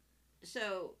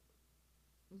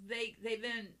 they've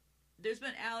been there's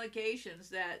been allegations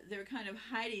that they're kind of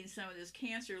hiding some of this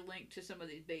cancer linked to some of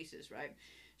these bases, right?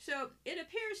 So it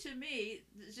appears to me,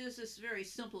 just this very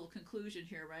simple conclusion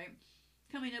here, right?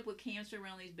 Coming up with cancer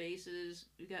around these bases,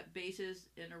 we've got bases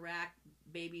in Iraq,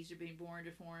 babies are being born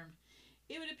deformed.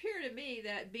 It would appear to me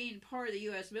that being part of the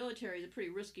U.S. military is a pretty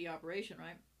risky operation,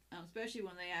 right? Especially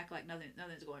when they act like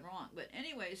nothing's going wrong. But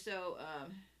anyway, so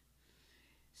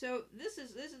this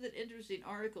is an interesting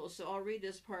article. So I'll read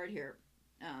this part here.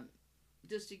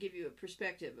 Just to give you a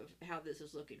perspective of how this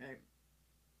is looking, right?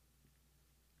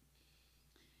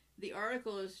 The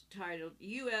article is titled,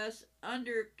 U.S.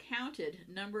 Undercounted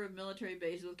Number of Military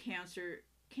Bases with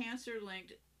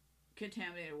Cancer-Linked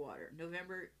Contaminated Water,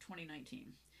 November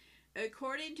 2019.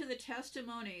 According to the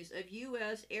testimonies of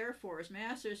U.S. Air Force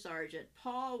Master Sergeant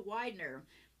Paul Widener,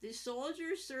 the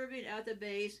soldiers serving at the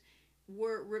base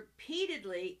were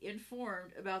repeatedly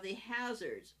informed about the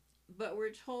hazards, but were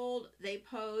told they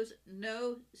pose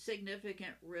no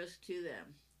significant risk to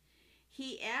them.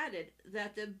 He added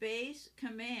that the base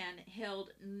command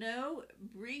held no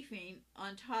briefing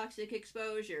on toxic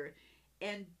exposure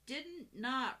and did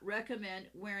not recommend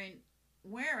wearing,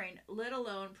 let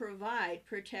alone provide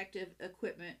protective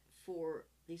equipment for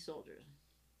the soldiers.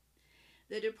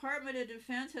 The Department of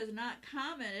Defense has not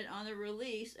commented on the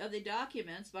release of the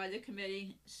documents by the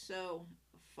committee so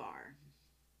far.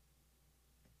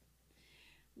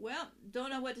 Well,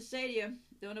 don't know what to say to you.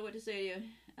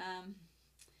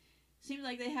 Seems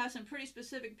like they have some pretty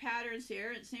specific patterns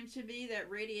here. It seems to me that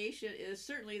radiation is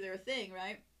certainly their thing,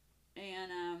 right?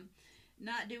 And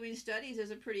not doing studies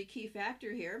is a pretty key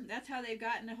factor here. That's how they've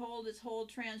gotten to hold this whole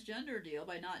transgender deal,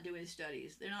 by not doing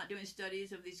studies. They're not doing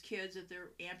studies of these kids that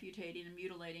they're amputating and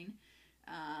mutilating.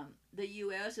 The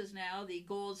U.S. is now the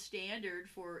gold standard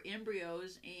for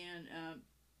embryos and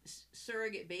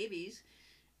surrogate babies.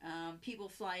 People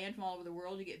fly in from all over the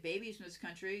world to get babies from this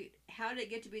country. How did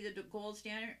it get to be the gold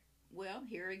standard? Well,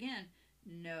 here again,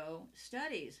 no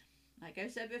studies. Like I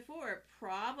said before,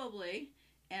 probably,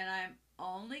 and I'm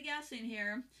only guessing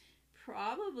here,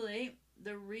 probably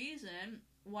the reason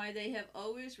why they have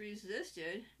always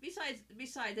resisted, besides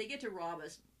they get to rob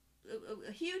us.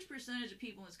 A huge percentage of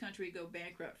people in this country go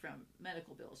bankrupt from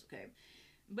medical bills, okay?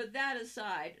 But that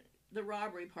aside, the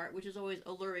robbery part, which is always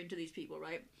alluring to these people,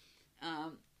 right?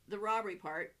 The robbery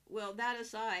part, well, that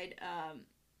aside,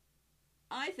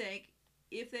 I think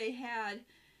if they had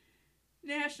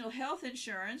national health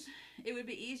insurance, it would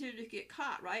be easier to get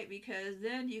caught, right? Because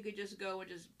then you could just go and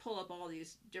just pull up all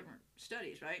these different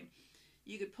studies, right?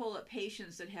 You could pull up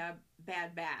patients that have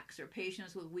bad backs or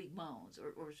patients with weak bones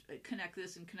or connect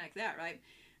this and connect that, right?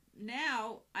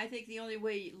 Now, I think the only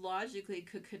way you logically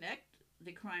could connect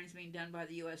the crimes being done by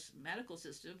the U.S. medical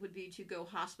system would be to go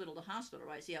hospital to hospital,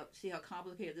 right? See how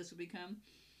complicated this would become.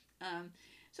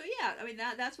 So yeah, I mean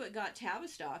that's what got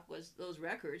Tavistock, was those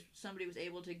records. Somebody was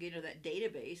able to get into that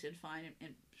database and find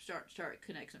and start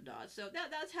connect some dots. So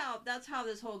that's how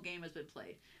this whole game has been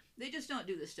played. They just don't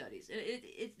do the studies.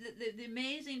 The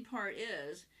amazing part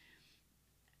is,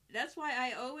 that's why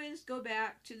I always go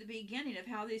back to the beginning of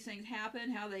how these things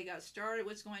happen, how they got started,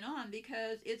 what's going on,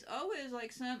 because it's always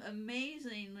like some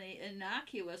amazingly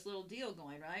innocuous little deal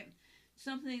going, right?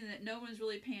 Something that no one's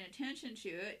really paying attention to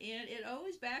it, and it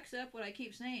always backs up what I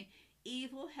keep saying.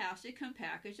 Evil has to come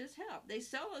packaged as help. They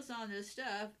sell us on this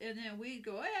stuff, and then we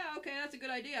go, oh, yeah, okay, that's a good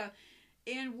idea.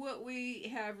 And what we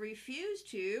have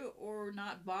refused to, or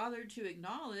not bothered to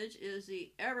acknowledge, is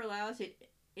the everlasting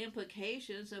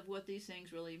implications of what these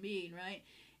things really mean, right?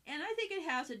 And I think it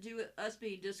has to do with us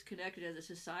being disconnected as a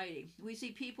society. We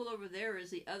see people over there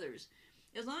as the others.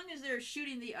 As long as they're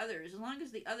shooting the others, as long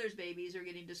as the others' babies are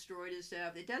getting destroyed and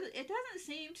stuff, it doesn't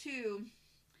seem to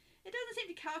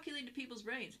calculate into people's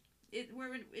brains.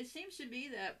 It seems to be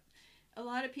that a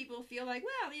lot of people feel like,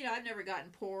 well, I've never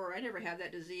gotten poor, I never had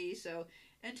that disease, so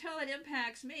until it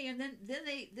impacts me, and then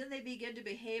they begin to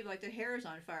behave like their hair is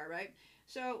on fire, right?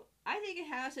 So I think it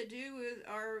has to do with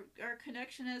our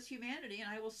connection as humanity, and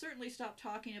I will certainly stop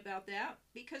talking about that,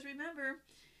 because remember,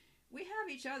 we have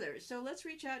each other. So let's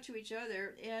reach out to each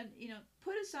other and,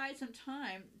 put aside some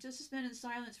time just to spend in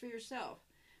silence for yourself.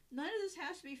 None of this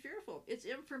has to be fearful. It's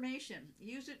information.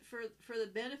 Use it for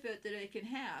the benefit that it can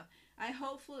have. I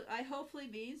hopefully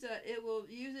means that it will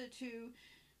use it to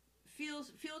feel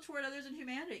toward others in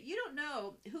humanity. You don't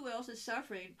know who else is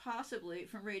suffering possibly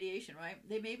from radiation, right?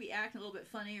 They may be acting a little bit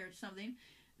funny or something.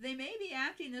 They may be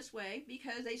acting this way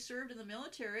because they served in the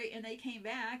military and they came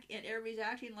back and everybody's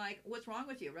acting like, what's wrong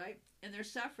with you, right? And they're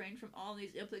suffering from all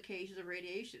these implications of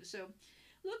radiation. So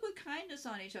look with kindness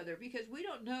on each other, because we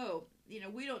don't know,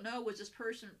 we don't know, was this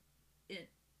person in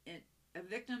a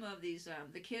victim of these,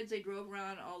 the kids they drove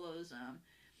around, all those,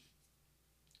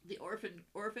 the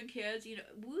orphan kids.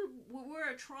 We're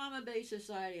a trauma-based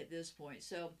society at this point.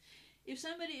 So if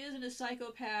somebody isn't a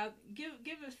psychopath, give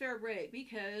them a fair break,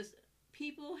 because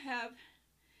people have,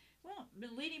 well,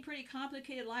 been leading pretty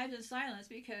complicated lives in silence.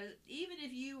 Because even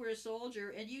if you were a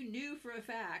soldier and you knew for a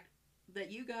fact that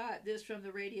you got this from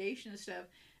the radiation and stuff,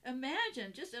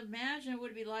 just imagine what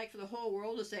it'd be like for the whole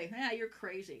world to say, you're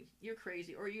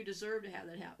crazy, or you deserve to have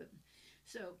that happen.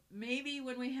 So maybe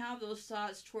when we have those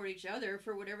thoughts toward each other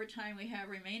for whatever time we have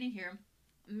remaining here,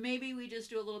 maybe we just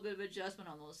do a little bit of adjustment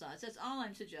on those thoughts. That's all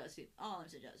I'm suggesting.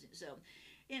 So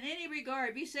in any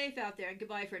regard, be safe out there, and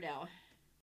goodbye for now.